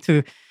 And I went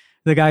to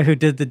the guy who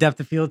did the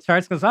depth of field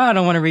charts, goes, I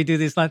don't want to redo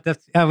these.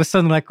 I was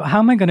suddenly like, how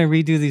am I going to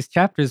redo these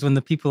chapters when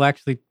the people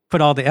actually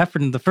put all the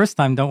effort in the first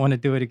time don't want to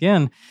do it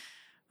again?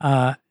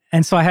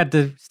 And so I had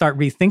to start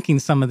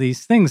rethinking some of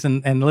these things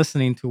and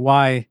listening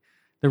to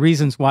the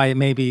reasons why it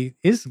maybe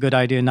is a good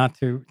idea not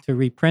to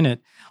reprint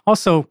it.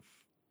 Also,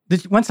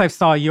 once I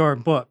saw your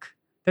book,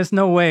 there's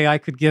no way I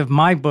could give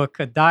my book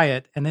a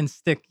diet and then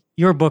stick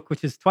your book,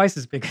 which is twice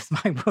as big as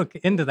my book,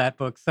 into that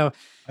book. So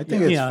I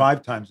think it's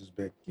 5 times as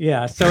big.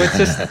 Yeah. So it's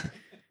just,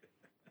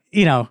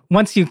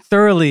 once you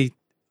thoroughly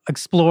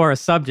explore a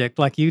subject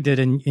like you did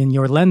in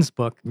your lens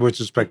book, which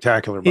is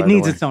spectacular, by the it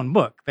needs way. its own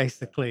book.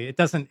 Basically, it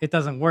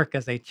doesn't work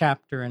as a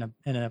chapter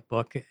in a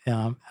book.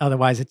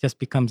 Otherwise, it just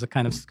becomes a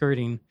kind of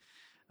skirting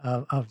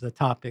of the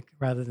topic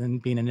rather than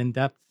being an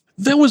in-depth.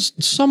 That was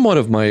somewhat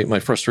of my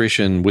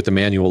frustration with the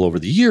manual over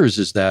the years,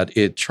 is that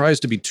it tries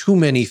to be too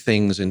many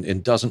things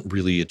and doesn't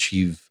really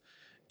achieve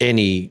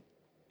any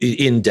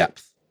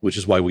in-depth, which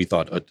is why we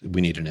thought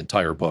we need an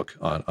entire book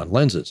on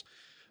lenses.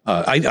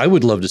 I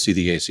would love to see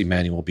the ASC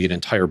manual be an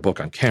entire book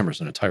on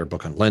cameras, an entire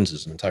book on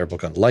lenses, an entire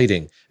book on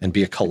lighting, and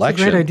be a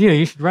collection. That's a great idea.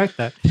 You should write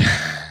that.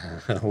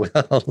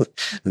 Well,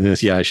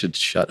 yeah, I should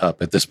shut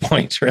up at this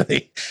point,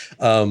 really.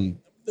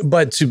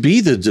 But to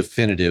be the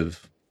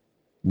definitive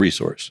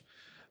resource,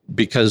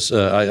 because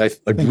I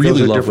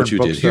really love what you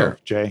did here,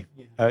 Jay.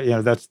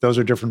 Those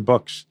are different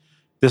books.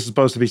 This is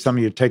supposed to be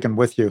something you've taken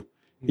with you.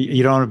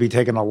 You don't want to be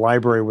taking a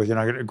library with you.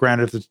 Now,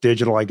 granted, if it's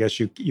digital, I guess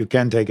you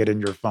can take it in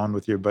your phone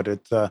with you. But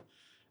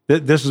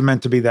this is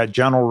meant to be that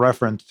general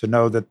reference to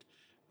know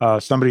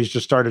that somebody's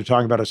just started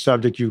talking about a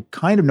subject you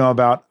kind of know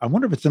about. I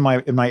wonder if it's in my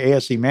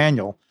ASC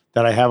manual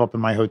that I have up in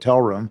my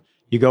hotel room.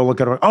 You go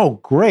look at it. Oh,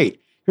 great!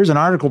 Here's an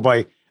article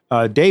by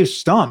Dave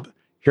Stump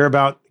here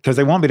about, because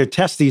they want me to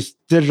test these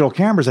digital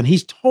cameras, and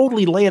he's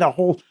totally laid a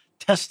whole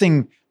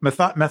testing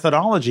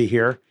methodology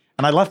here.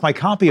 And I left my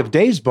copy of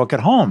Dave's book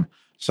at home.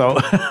 So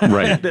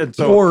right.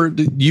 Or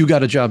you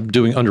got a job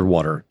doing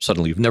underwater.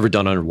 Suddenly you've never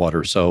done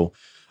underwater. So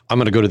I'm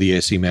going to go to the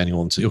ASC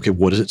manual and say, okay,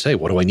 what does it say?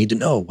 What do I need to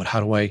know? How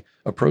do I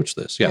approach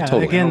this? Yeah,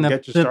 totally. Again,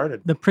 get you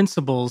started. The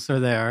principles are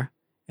there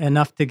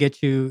enough to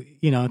get you,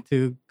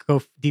 to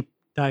go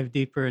dive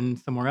deeper in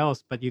somewhere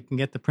else, but you can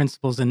get the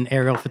principles in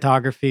aerial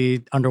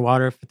photography,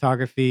 underwater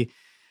photography.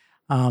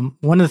 One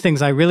of the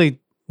things I really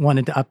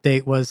wanted to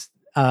update was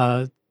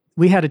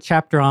we had a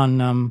chapter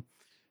on,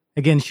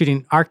 again,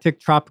 shooting Arctic,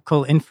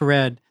 tropical,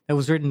 infrared that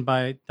was written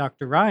by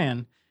Dr.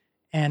 Ryan.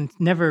 and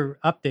never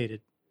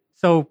updated.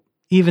 So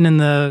even in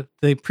the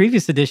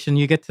previous edition,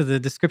 you get to the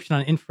description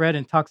on infrared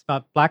and talks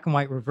about black and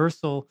white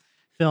reversal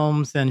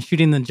films and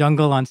shooting in the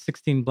jungle on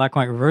 16 black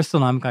and white reversal.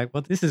 And I'm like,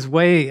 well, this is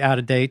way out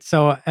of date.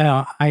 So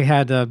I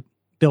had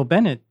Bill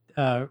Bennett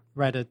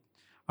write an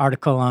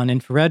article on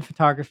infrared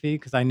photography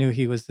because I knew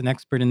he was an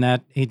expert in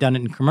that. He'd done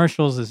it in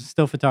commercials as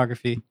still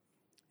photography.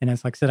 And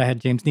as like I said, I had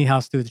James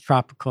Niehaus do the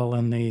tropical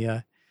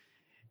and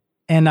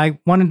and I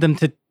wanted them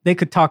to, they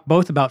could talk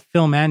both about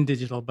film and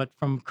digital, but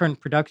from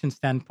current production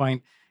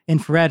standpoint,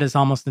 infrared has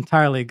almost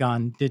entirely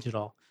gone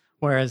digital,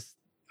 whereas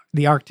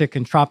the Arctic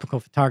and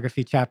tropical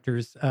photography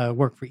chapters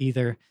work for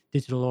either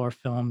digital or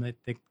film.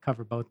 They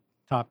cover both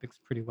topics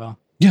pretty well.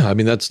 Yeah, I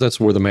mean, that's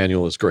where the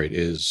manual is great,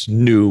 is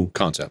new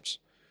concepts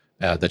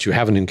that you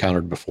haven't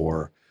encountered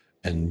before,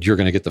 and you're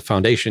going to get the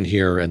foundation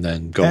here and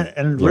then go.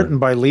 And written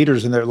by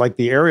leaders in there, like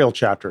the aerial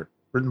chapter,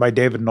 written by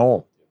David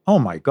Knoll. Oh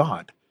my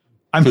God.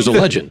 Who's a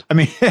legend. I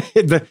mean,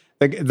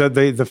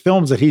 the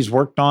films that he's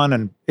worked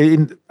on,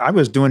 and I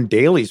was doing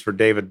dailies for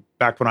David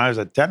back when I was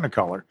at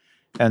Technicolor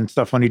and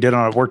stuff when he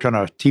worked on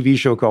a TV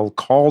show called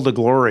Call to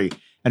Glory,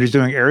 and he's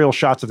doing aerial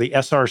shots of the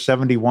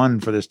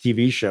SR-71 for this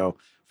TV show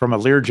from a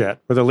Learjet,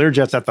 where the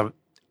Learjet's at the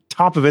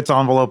top of its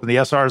envelope and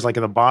the SR is like at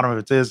the bottom of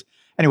its.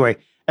 Anyway,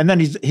 and then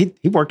he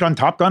worked on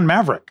Top Gun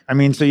Maverick. I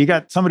mean, so you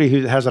got somebody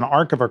who has an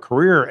arc of a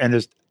career and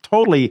is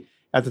totally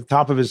at the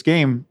top of his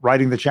game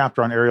writing the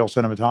chapter on aerial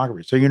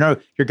cinematography. So,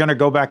 you're going to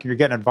go back and you're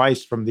getting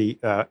advice from the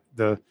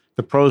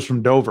pros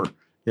from Dover,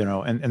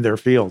 in their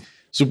field.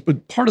 So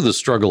but part of the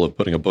struggle of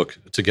putting a book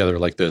together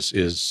like this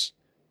is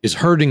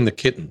herding the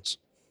kittens,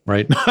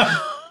 right?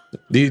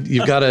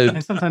 You've got to...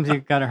 And sometimes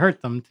you've got to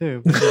hurt them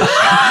too.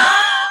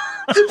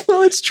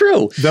 Well, it's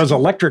true. Those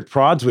electric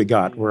prods we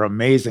got were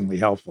amazingly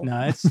helpful.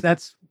 No,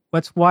 that's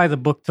why the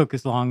book took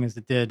as long as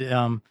it did.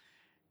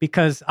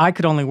 Because I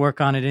could only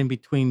work on it in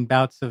between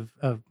bouts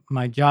of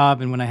my job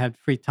and when I had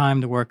free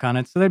time to work on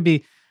it. So there'd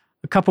be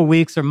a couple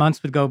weeks or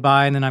months would go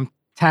by, and then I'd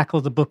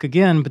tackle the book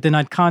again, but then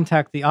I'd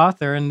contact the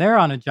author, and they're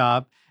on a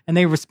job, and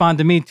they respond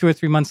to me 2 or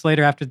 3 months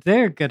later after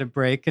they get a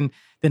break, and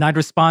then I'd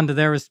respond to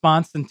their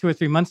response, and 2 or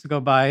 3 months would go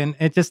by, and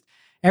it just,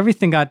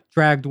 everything got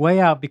dragged way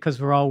out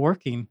because we're all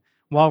working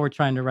while we're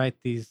trying to write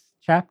these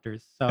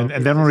chapters. So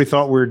and then when we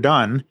thought we were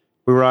done,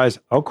 we realized,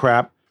 oh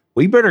crap,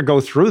 we better go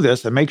through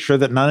this and make sure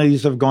that none of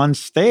these have gone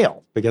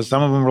stale, because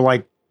some of them were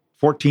like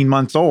 14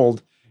 months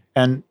old.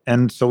 And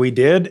so we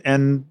did.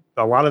 And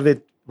a lot of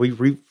it,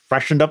 we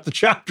freshened up the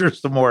chapters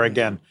some more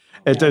again.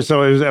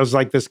 So it was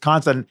like this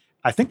constant,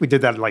 I think we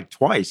did that like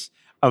twice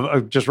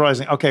of just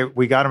realizing, okay,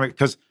 we got to make,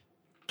 because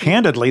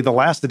candidly, the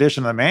last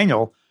edition of the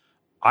manual,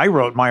 I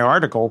wrote my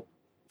article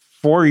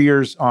 4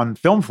 years on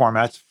film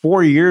formats,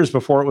 4 years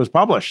before it was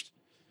published.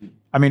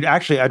 I mean,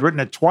 actually, I'd written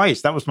it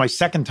twice. That was my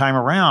second time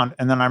around.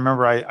 And then I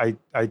remember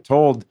I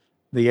told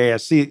the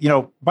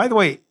ASC, by the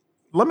way,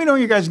 let me know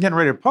you guys are getting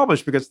ready to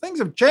publish because things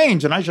have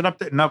changed and I should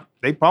update. No,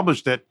 they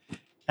published it.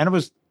 And it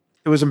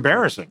was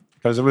embarrassing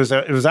because it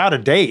was out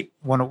of date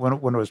when it was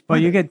printed.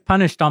 Well, you get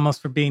punished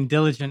almost for being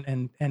diligent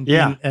and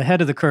being ahead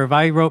of the curve.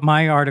 I wrote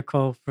my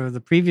article for the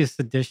previous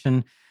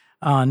edition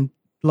on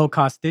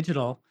low-cost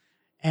digital.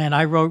 And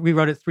I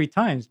rewrote it 3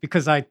 times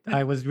because I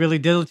was really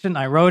diligent.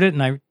 I wrote it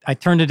and I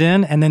turned it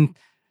in, and then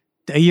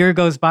a year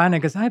goes by and I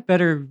goes, I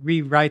better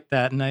rewrite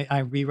that. And I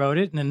rewrote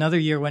it, and another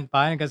year went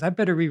by and I goes, I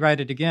better rewrite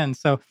it again.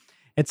 So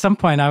at some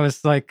point I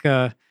was like,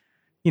 I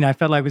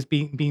felt like I was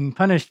being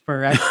punished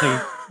for actually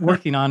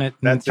working on it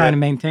and trying to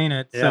maintain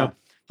it. Yeah. So,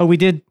 but we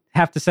did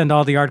have to send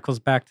all the articles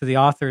back to the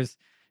authors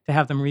to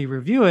have them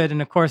re-review it.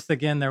 And of course,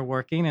 again, they're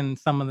working, and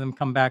some of them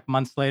come back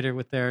months later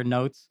with their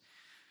notes.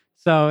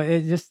 So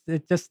it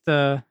just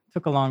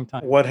took a long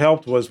time. What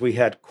helped was we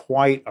had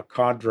quite a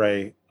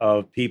cadre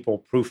of people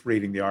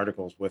proofreading the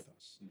articles with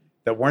us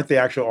that weren't the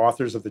actual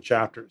authors of the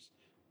chapters,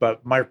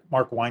 but Mark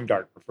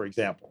Weingartner, for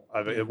example,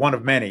 one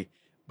of many.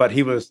 But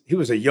he was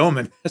a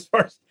yeoman as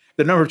far as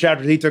the number of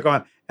chapters he took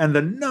on and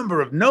the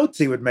number of notes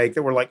he would make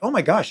that were like, oh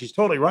my gosh, he's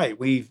totally right.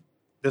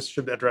 This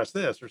should address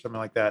this or something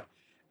like that.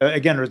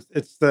 Again,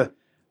 it's the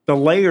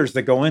layers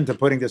that go into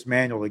putting this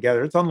manual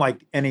together. It's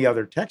unlike any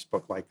other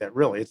textbook like that,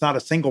 really. It's not a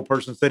single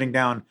person sitting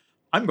down,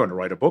 I'm going to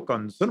write a book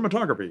on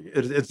cinematography.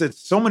 It's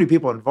so many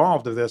people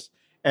involved in this.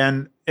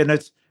 And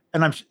David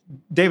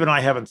and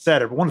I haven't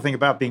said it, but one thing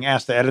about being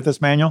asked to edit this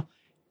manual,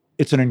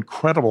 it's an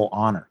incredible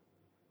honor.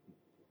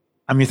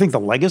 I mean, you think the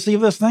legacy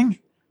of this thing,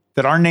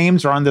 that our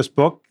names are on this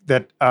book,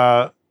 that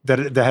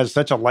has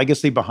such a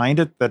legacy behind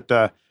it,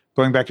 that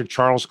going back to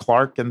Charles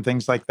Clark and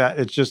things like that,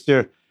 it's just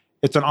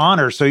it's an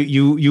honor. So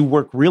you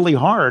work really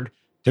hard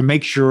to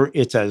make sure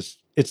it's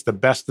the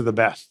best of the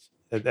best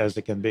as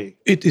it can be.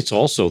 It's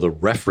also the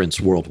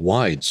reference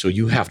worldwide. So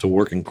you have to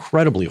work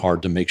incredibly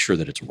hard to make sure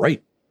that it's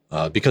right,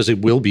 because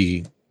it will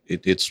be,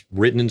 it's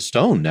written in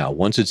stone now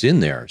once it's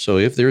in there. So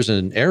if there's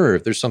an error,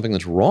 if there's something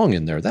that's wrong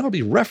in there, that'll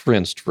be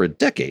referenced for a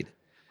decade.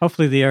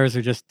 Hopefully the errors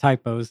are just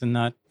typos and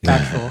not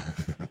factual.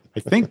 I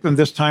think when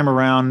this time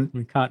around,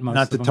 We caught most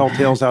not of to them. tell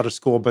tales out of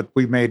school, but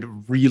we made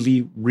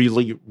really,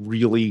 really,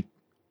 really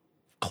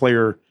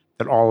clear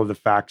that all of the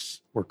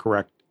facts were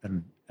correct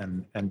and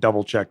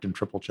double checked and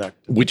triple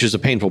checked. Which is a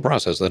painful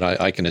process that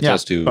I can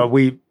attest to. But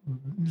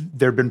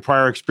there'd been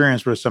prior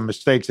experience where some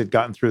mistakes had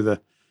gotten through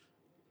the,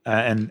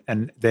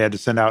 and they had to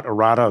send out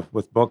errata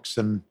with books.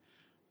 And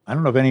I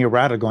don't know of any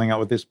errata going out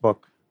with this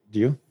book. Do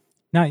you?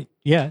 Not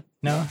yet.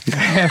 No, I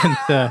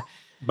haven't.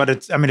 But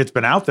it's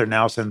been out there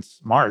now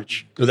since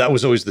March. That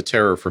was always the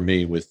terror for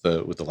me with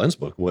the lens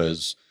book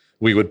was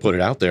we would put it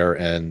out there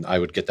and I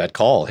would get that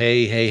call.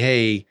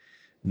 Hey,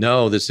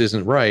 no, this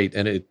isn't right.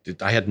 And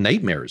I had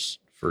nightmares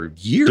for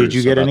years. Did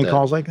you get any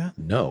calls like that?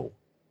 No,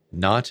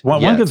 not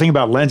yet. One good thing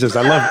about lenses,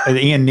 I love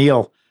Ian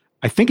Neal.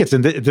 I think it's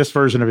in this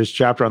version of his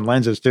chapter on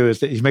lenses too, is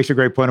that he makes a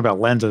great point about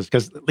lenses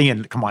because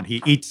Ian, come on,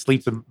 he eats,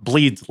 sleeps, and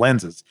bleeds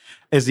lenses.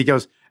 As he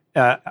goes,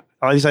 at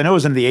least I know it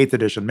was in the 8th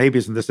edition, maybe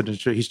it's in this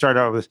edition. He started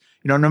out with,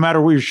 no matter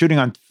whether you're shooting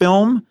on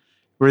film,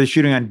 whether you're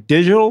shooting on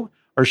digital,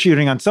 or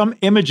shooting on some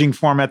imaging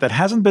format that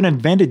hasn't been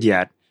invented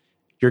yet,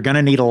 you're going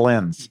to need a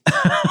lens.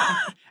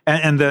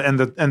 and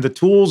the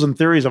tools and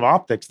theories of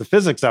optics, the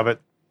physics of it,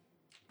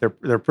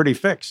 they're pretty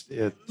fixed.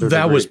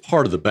 That was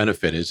part of the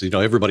benefit is,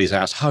 everybody's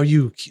asked, how do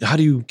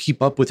you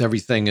keep up with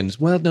everything? And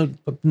well, no,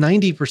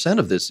 90%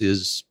 of this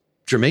is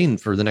germane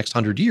for the next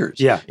 100 years.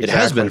 Yeah, exactly. It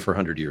has been for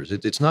 100 years.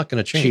 It's not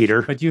going to change.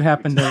 Cheater. But you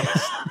happen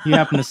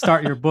to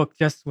start your book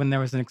just when there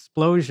was an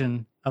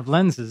explosion of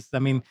lenses. I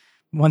mean,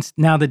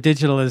 now the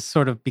digital has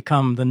sort of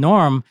become the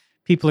norm,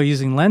 people are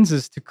using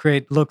lenses to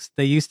create looks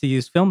they used to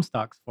use film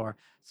stocks for.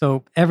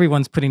 So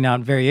everyone's putting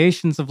out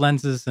variations of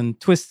lenses and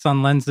twists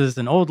on lenses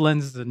and old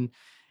lenses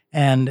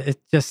and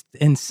it's just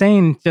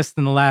insane just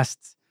in the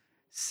last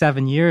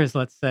 7 years,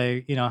 let's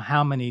say,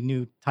 how many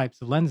new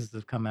types of lenses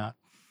have come out.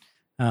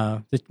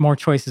 There's more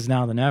choices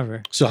now than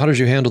ever. So how did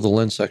you handle the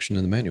lens section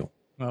in the manual?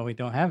 Well, we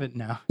don't have it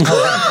now.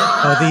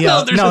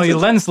 The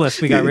lens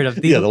list we got rid of.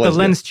 The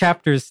lens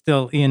chapter is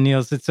still Ian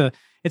Neal's. It's a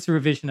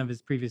revision of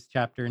his previous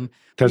chapter.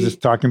 Because it's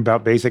talking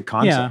about basic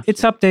concepts. Yeah,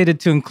 it's updated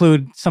to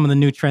include some of the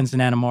new trends in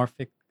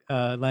anamorphic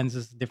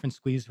lenses, different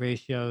squeeze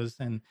ratios,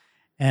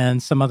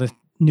 and some other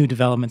new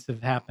developments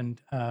have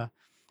happened.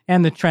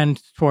 And the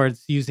trend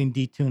towards using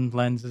detuned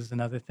lenses and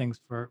other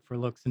things for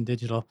looks in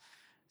digital.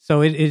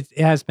 So it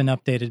has been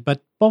updated,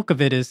 but bulk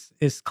of it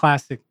is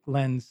classic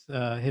lens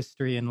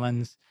history and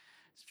lens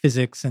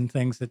physics and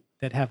things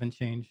that haven't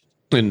changed.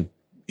 And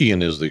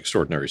Ian is the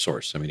extraordinary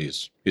source. I mean,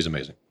 he's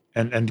amazing.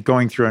 And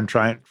going through and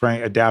trying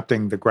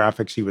adapting the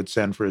graphics he would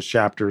send for his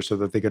chapters so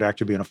that they could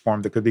actually be in a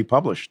form that could be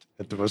published.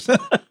 It was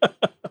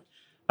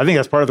I think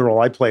that's part of the role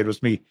I played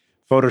was me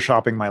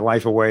photoshopping my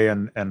life away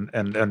and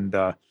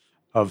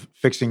of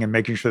fixing and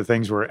making sure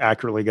things were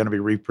accurately going to be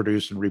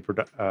reproduced and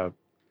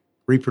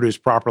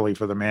reproduced properly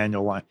for the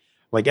manual.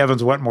 Like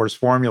Evans Wetmore's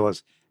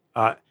formulas,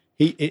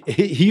 he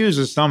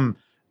uses some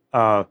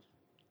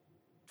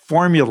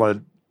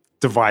formula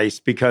device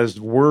because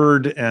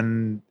Word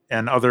and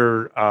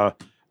other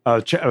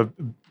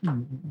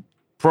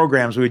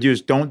programs we would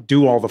use don't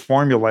do all the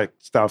formula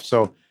stuff.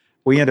 So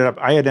I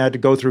had to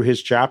go through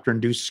his chapter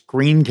and do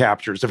screen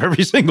captures of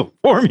every single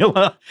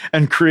formula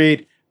and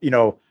create,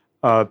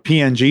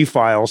 PNG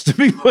files to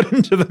be put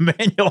into the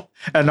manual,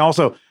 and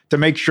also to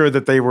make sure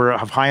that they were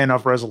of high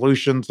enough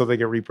resolution so they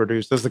get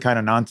reproduced. That's the kind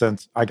of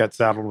nonsense I got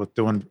saddled with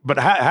doing, but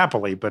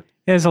happily. But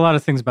there's a lot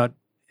of things about,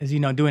 as you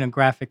know, doing a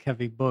graphic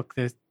heavy book.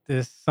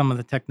 There's some of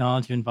the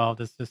technology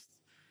involved is just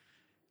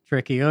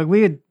tricky.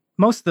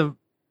 Most of the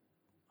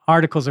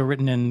articles are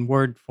written in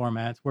Word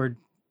formats, Word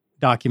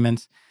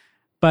documents,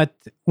 but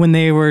when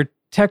they were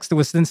text, it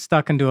was then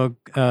stuck into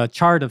a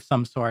chart of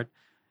some sort.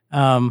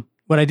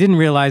 What I didn't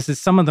realize is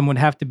some of them would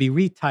have to be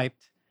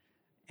retyped,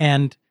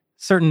 and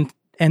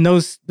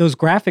those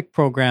graphic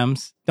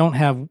programs don't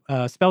have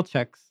spell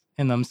checks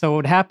in them. So what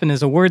would happen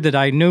is a word that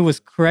I knew was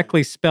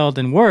correctly spelled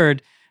in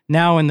Word,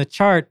 now in the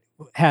chart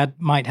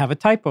might have a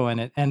typo in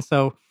it. And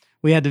so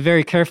we had to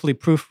very carefully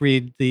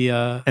proofread the...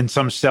 and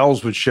some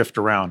cells would shift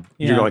around.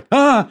 Yeah. You're like,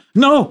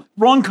 no,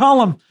 wrong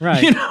column.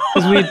 Right.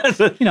 That's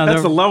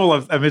the level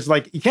of... it's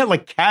like, you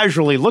can't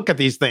casually look at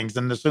these things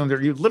and assume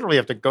that you literally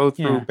have to go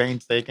through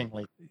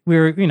painstakingly.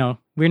 We're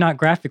not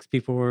graphics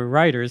people, we're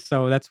writers,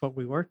 so that's what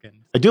we work in.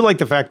 I do like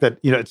the fact that,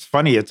 it's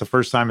funny, it's the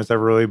first time it's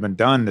ever really been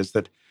done, is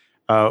that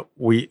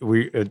we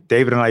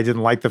David and I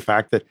didn't like the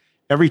fact that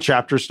every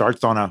chapter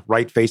starts on a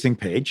right-facing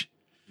page.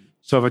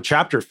 So if a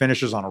chapter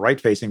finishes on a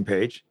right-facing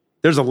page,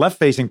 there's a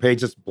left-facing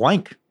page that's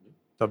blank.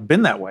 It's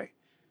been that way.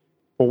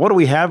 Well, what do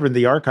we have in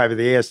the archive of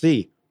the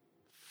ASC?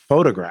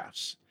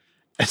 Photographs.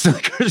 And so,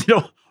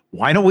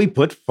 why don't we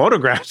put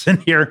photographs in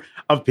here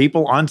of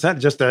people on set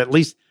just to at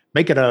least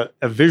make it a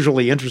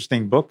visually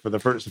interesting book for the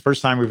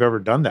first time we've ever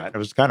done that. It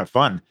was kind of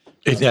fun.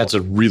 That's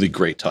a really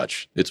great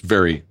touch. It's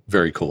very,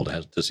 very cool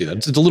to see that.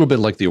 It's a little bit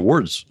like the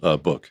awards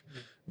book,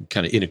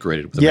 kind of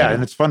integrated with the manual.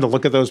 And it's fun to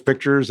look at those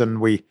pictures,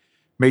 and we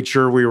made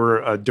sure we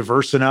were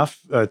diverse enough,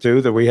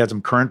 too, that we had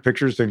some current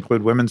pictures to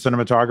include women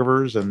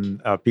cinematographers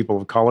and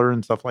people of color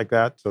and stuff like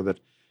that. So that,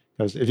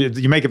 because if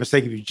you make a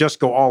mistake, if you just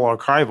go all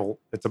archival,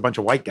 it's a bunch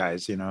of white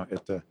guys,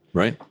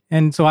 Right.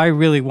 And so I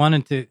really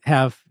wanted to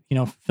have,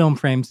 film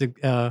frames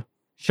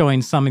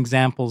showing some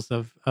examples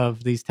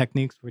of these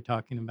techniques we're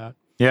talking about.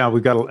 Yeah,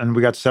 we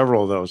got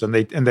several of those, and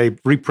they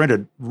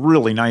reprinted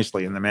really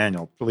nicely in the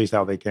manual, at least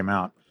how they came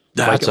out.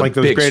 That's like a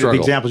those big great struggle.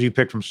 examples you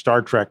picked from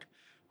Star Trek,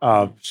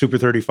 Super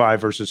 35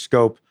 versus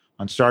Scope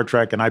on Star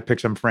Trek, and I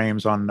picked some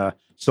frames on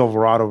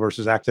Silverado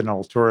versus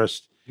Accidental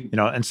Tourist.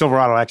 And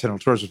Silverado Accidental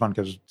Tourist was fun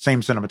because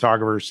same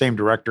cinematographer, same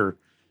director,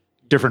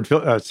 different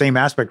same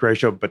aspect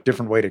ratio, but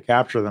different way to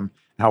capture them.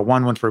 How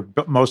one went for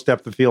most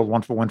depth of field,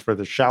 one for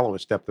the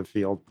shallowest depth of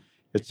field.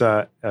 It's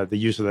the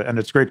use of and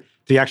it's great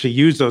to actually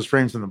use those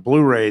frames in the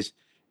Blu-rays.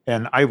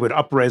 And I would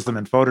up-res them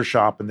in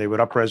Photoshop, and they would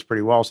up-res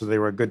pretty well, so they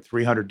were a good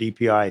 300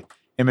 DPI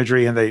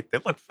imagery, and they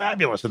look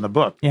fabulous in the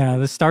book. Yeah,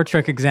 the Star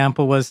Trek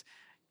example was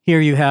here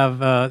you have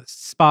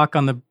Spock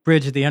on the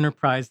bridge of the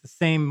Enterprise, the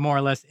same more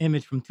or less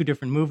image from two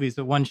different movies,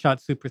 a one-shot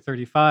Super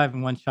 35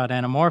 and one-shot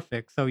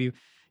anamorphic. So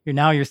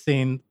you're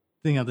seeing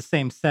the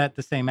same set,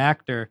 the same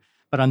actor,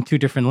 but on two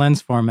different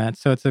lens formats.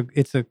 So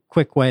it's a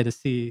quick way to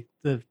see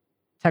the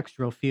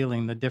textural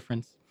feeling, the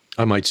difference.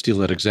 I might steal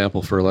that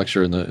example for a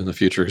lecture in the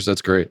future because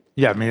that's great.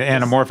 Yeah, I mean,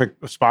 anamorphic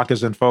Spock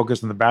is in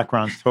focus, and the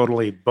background's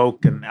totally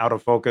bokeh and out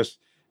of focus.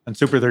 And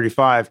Super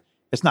 35,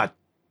 it's not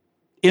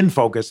in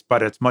focus,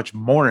 but it's much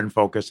more in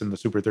focus in the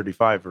Super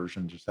 35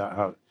 version. Just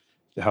how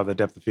the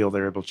depth of field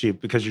they're able to achieve,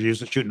 because you're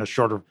shooting a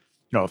shorter,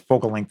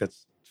 focal length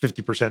that's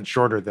 50%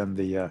 shorter than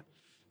the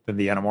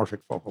anamorphic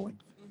focal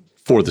length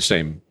For the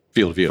same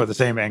field of view. for the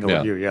same angle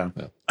of view. Yeah.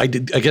 I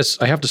guess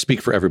I have to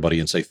speak for everybody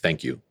and say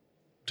thank you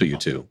to you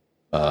two,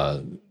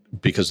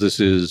 because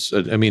this is,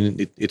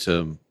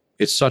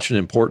 it's such an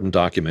important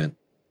document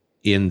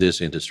in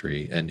this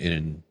industry and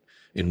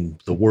in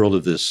the world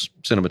of this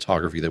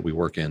cinematography that we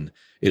work in.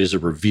 It is a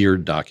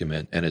revered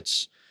document, and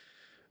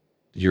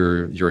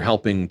you're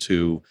helping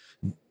to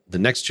the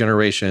next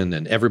generation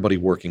and everybody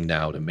working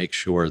now to make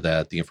sure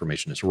that the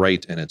information is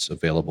right and it's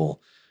available.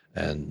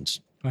 And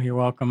well, you're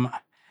welcome.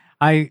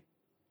 I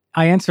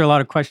answer a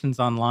lot of questions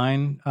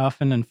online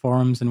often in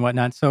forums and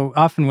whatnot. So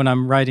often when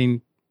I'm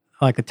writing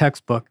like a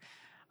textbook,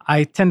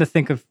 I tend to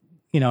think of,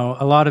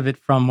 a lot of it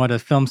from what a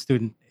film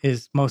student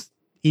is most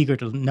eager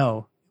to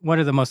know. What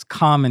are the most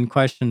common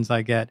questions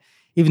I get?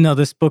 Even though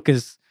this book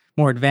is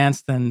more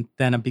advanced than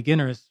a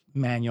beginner's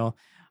manual,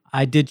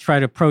 I did try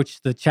to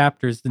approach the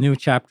new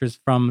chapters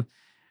from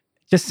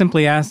just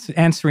simply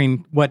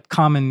answering what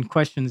common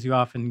questions you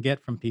often get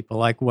from people,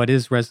 like what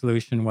is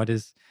resolution,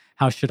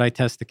 how should I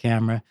test the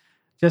camera,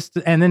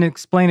 and then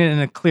explain it in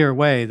a clear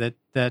way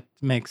that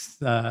makes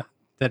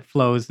that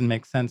flows and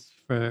makes sense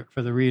for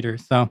the reader.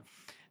 So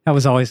that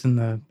was always in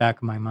the back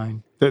of my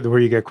mind. Where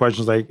you get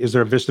questions like, is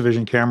there a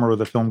VistaVision camera where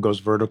the film goes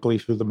vertically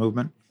through the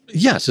movement?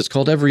 yes, it's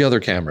called every other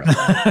camera.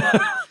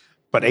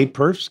 But 8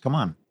 perfs? Come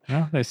on.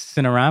 Well, there's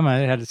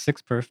Cinerama. It had a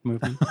 6 perf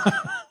movement.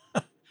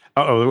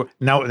 Uh-oh.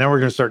 Now we're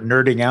going to start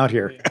nerding out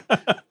here.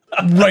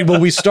 Right. Well,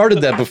 we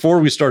started that before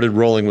we started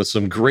rolling with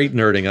some great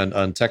nerding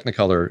on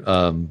Technicolor.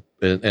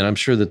 And I'm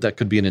sure that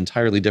could be an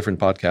entirely different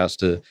podcast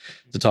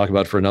to talk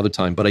about for another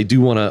time. But I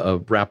do want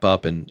to wrap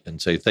up and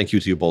say thank you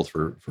to you both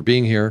for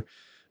being here.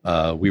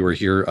 We were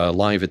here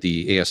live at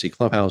the ASC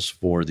Clubhouse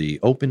for the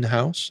open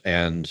house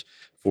and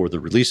for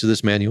the release of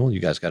this manual. You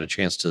guys got a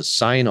chance to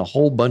sign a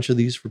whole bunch of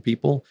these for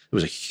people. It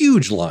was a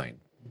huge line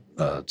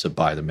to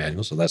buy the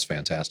manual, so that's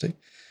fantastic.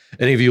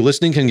 Any of you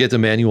listening can get the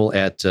manual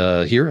at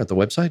here at the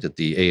website at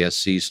the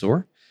ASC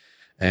store.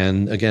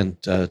 And again,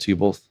 to you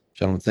both,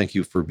 gentlemen, thank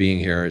you for being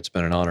here. It's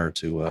been an honor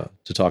to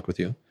talk with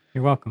you.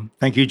 You're welcome.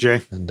 Thank you,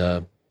 Jay.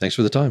 And thanks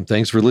for the time.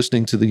 Thanks for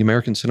listening to the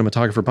American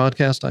Cinematographer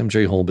Podcast. I'm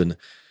Jay Holben,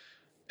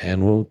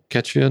 and we'll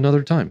catch you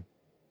another time.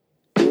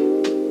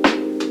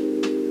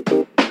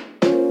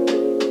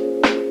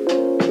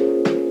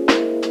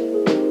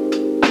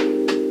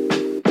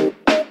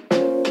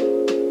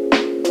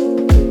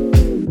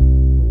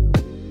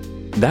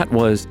 That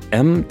was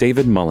M.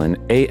 David Mullen,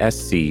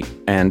 ASC,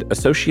 and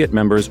associate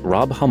members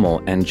Rob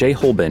Hummel and Jay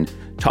Holben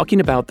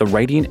talking about the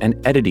writing and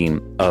editing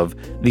of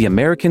the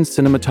American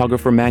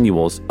Cinematographer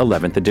Manual's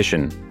 11th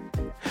edition.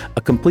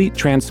 A complete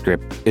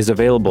transcript is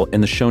available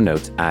in the show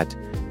notes at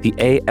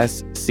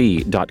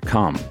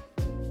theasc.com.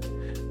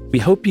 We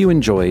hope you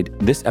enjoyed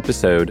this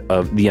episode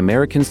of the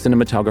American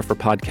Cinematographer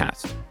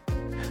Podcast.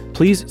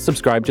 Please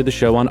subscribe to the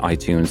show on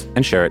iTunes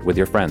and share it with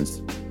your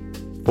friends.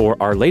 For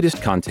our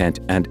latest content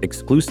and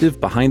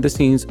exclusive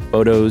behind-the-scenes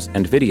photos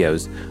and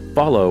videos,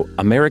 follow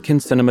American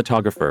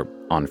Cinematographer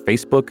on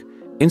Facebook,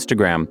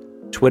 Instagram,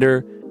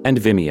 Twitter, and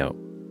Vimeo.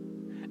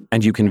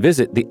 And you can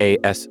visit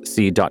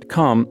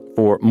theasc.com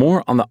for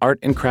more on the art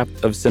and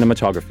craft of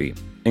cinematography,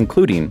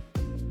 including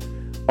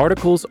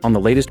articles on the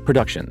latest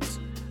productions,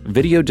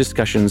 video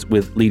discussions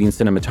with leading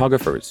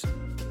cinematographers,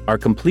 our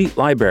complete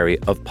library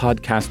of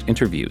podcast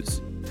interviews,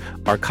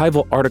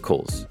 archival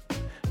articles,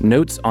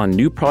 notes on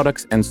new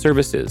products and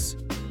services,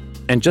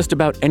 and just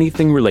about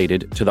anything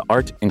related to the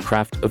art and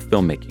craft of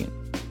filmmaking.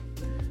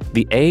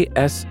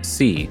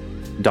 theasc.com.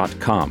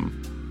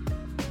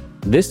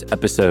 This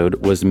episode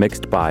was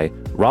mixed by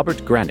Robert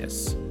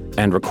Granis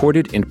and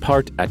recorded in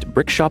part at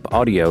Brickshop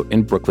Audio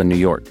in Brooklyn, New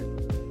York.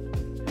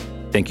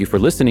 Thank you for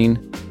listening.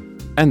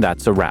 And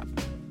that's a wrap.